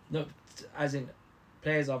 No, as in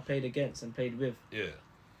players are paid against and paid with. Yeah,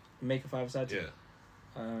 Make a five-a-side team.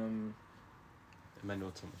 yeah.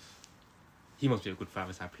 Emmanuel Thomas. He must be a good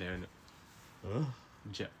five-a-side player, innit? Huh?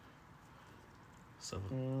 Jet.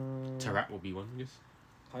 7. Tarak will be one, yes.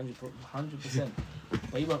 100%.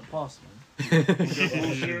 But he won't pass, man.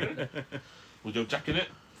 Would you have Jack in it?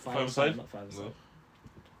 Five-a-side, Five-a-side? not five-a-side. No.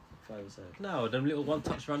 Five-a-side. No, them little one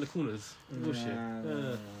touch around the corners. Bullshit.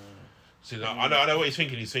 Yeah. See, now, I know what he's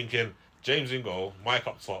thinking. He's thinking James in goal, Mike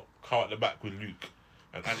up top, Carl at the back with Luke,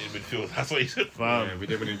 and Andy in midfield. That's what he said. Yeah, we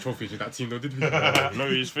didn't win any trophies with that team though, did we? No,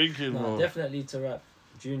 he's thinking, No, bro. definitely Tarak.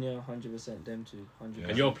 Junior, 100%. Them two, 100%.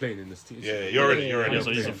 And you're playing in this team. Yeah, you're already. Yeah, You're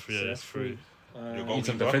so he's already. a, yeah, it's free. Your Need goalkeeper.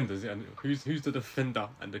 some defenders, yeah. And who's the defender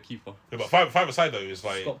and the keeper? Yeah, but five-a-side though is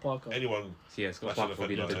like Scott Parker. anyone. So yeah, Scott That's Parker a will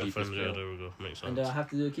be the defender. deepest Yeah, player. there we go. Makes sense. And I have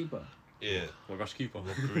to do a keeper. Yeah. Well, rush keeper.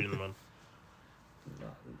 Rob Green, man. No,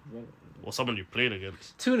 Or someone you played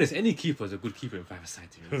against. To be honest, any keeper is a good keeper in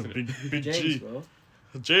five-a-side team, isn't it? Big James, G. bro.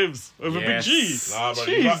 James. Over Yes. Big G. Nah, bro.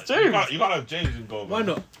 Jeez, You can't James. you can't have James in goal. Why man.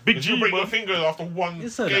 not? Big You G, break your man. finger after one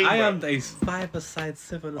Listen, game. I bro. am a five-a-side,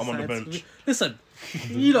 seven-a-side. I'm on the bench. Listen,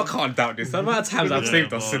 you lot can't doubt this. The amount of times I've Yeah,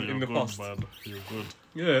 saved us bro, in you're the good, past. Man. You're good.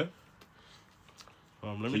 Yeah.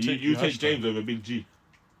 Let So me you take hashtag. James over Big G.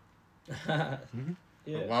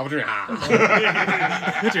 Yeah. Why would you?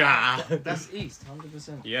 Would you? That's East,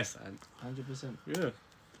 100%. Yes, and 100%. yeah.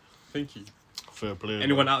 Thank you. Fair play.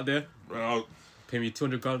 Anyone out there? Well, Pay me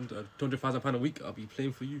 £200,000 a week. I'll be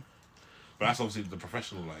playing for you. but that's obviously the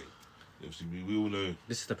professional. Like, obviously we all know.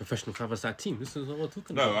 This is the professional five-a-side team. This is what we're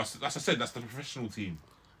talking No, about. that's I said. That's the professional team.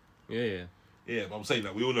 Yeah. Yeah, but I'm saying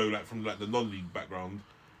that we all know, like, from like the non-league background,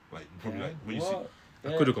 like probably like when you see.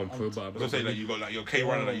 I could have gone pro, but As I'm saying, like you got like your K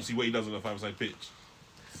runner, like you see what he does on the five-side pitch.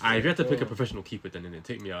 if you had to pick a professional keeper, then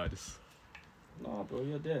take me out of this. No, bro,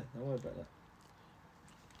 you're there. Don't worry about that.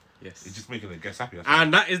 Yes. He's just making the guests happy.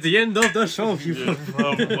 And that is the end of the show, people.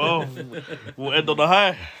 Well, we'll end on a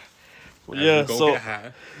high. Yeah, Go so get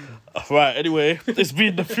high. right. Anyway, it's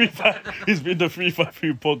been the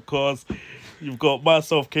 353 podcast. You've got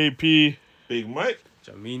myself, KP, Big Mike.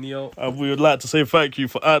 Jaminio. and we would like to say thank you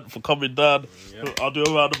for Ant for coming down. Yep. I'll do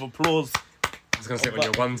a round of applause. I was gonna say on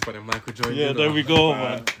your ones, but then Michael joined. Yeah, in. there we go,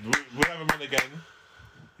 man. We'll have him on again.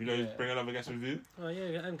 You know, bring another guest with you. Oh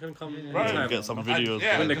yeah, and can come in. Right. anytime. Get some videos.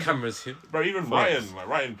 Yeah. When the camera's hit. Bro, even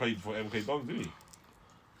Ryan played for MK Dons, didn't he?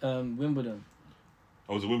 Wimbledon.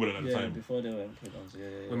 I was at Wimbledon at the Yeah, time. before they were MK Dons.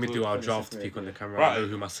 Yeah. When we do our Fully draft separated. pick on the camera, Right. I know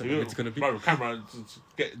who my second it's gonna be. Bro, camera,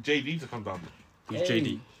 get JD to come down. Who's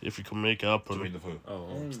JD? If you can make it happen. Jermaine Defoe. Oh,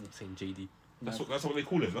 Hey. saying JD. That's what they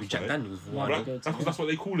call him. That's Jack what Daniels. Right. One. that's what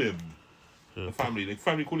they call him. Yeah. The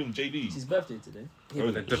family call him It's JD. his birthday today. Yeah,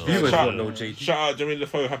 but the Yeah. viewers Shout- won't know JD. Shout out Jermaine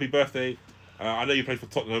Defoe, happy birthday. I know you played for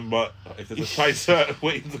Tottenham, but if there's a Spicer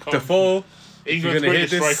waiting to come, Defoe, England's gonna hear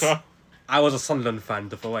greatest this, striker. I was a Sunderland fan,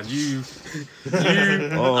 Defoe, and you,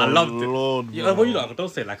 Oh, I loved it. Lord, Yeah, man. well, you know, don't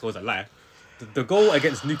say it like it was a lie. The goal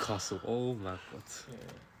against Newcastle, oh my god,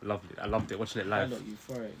 loved it. I loved it watching it I live. look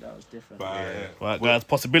euphoric. That was different. But, Right, guys,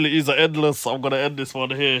 possibilities are endless. I'm gonna end this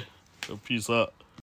one here. So peace out.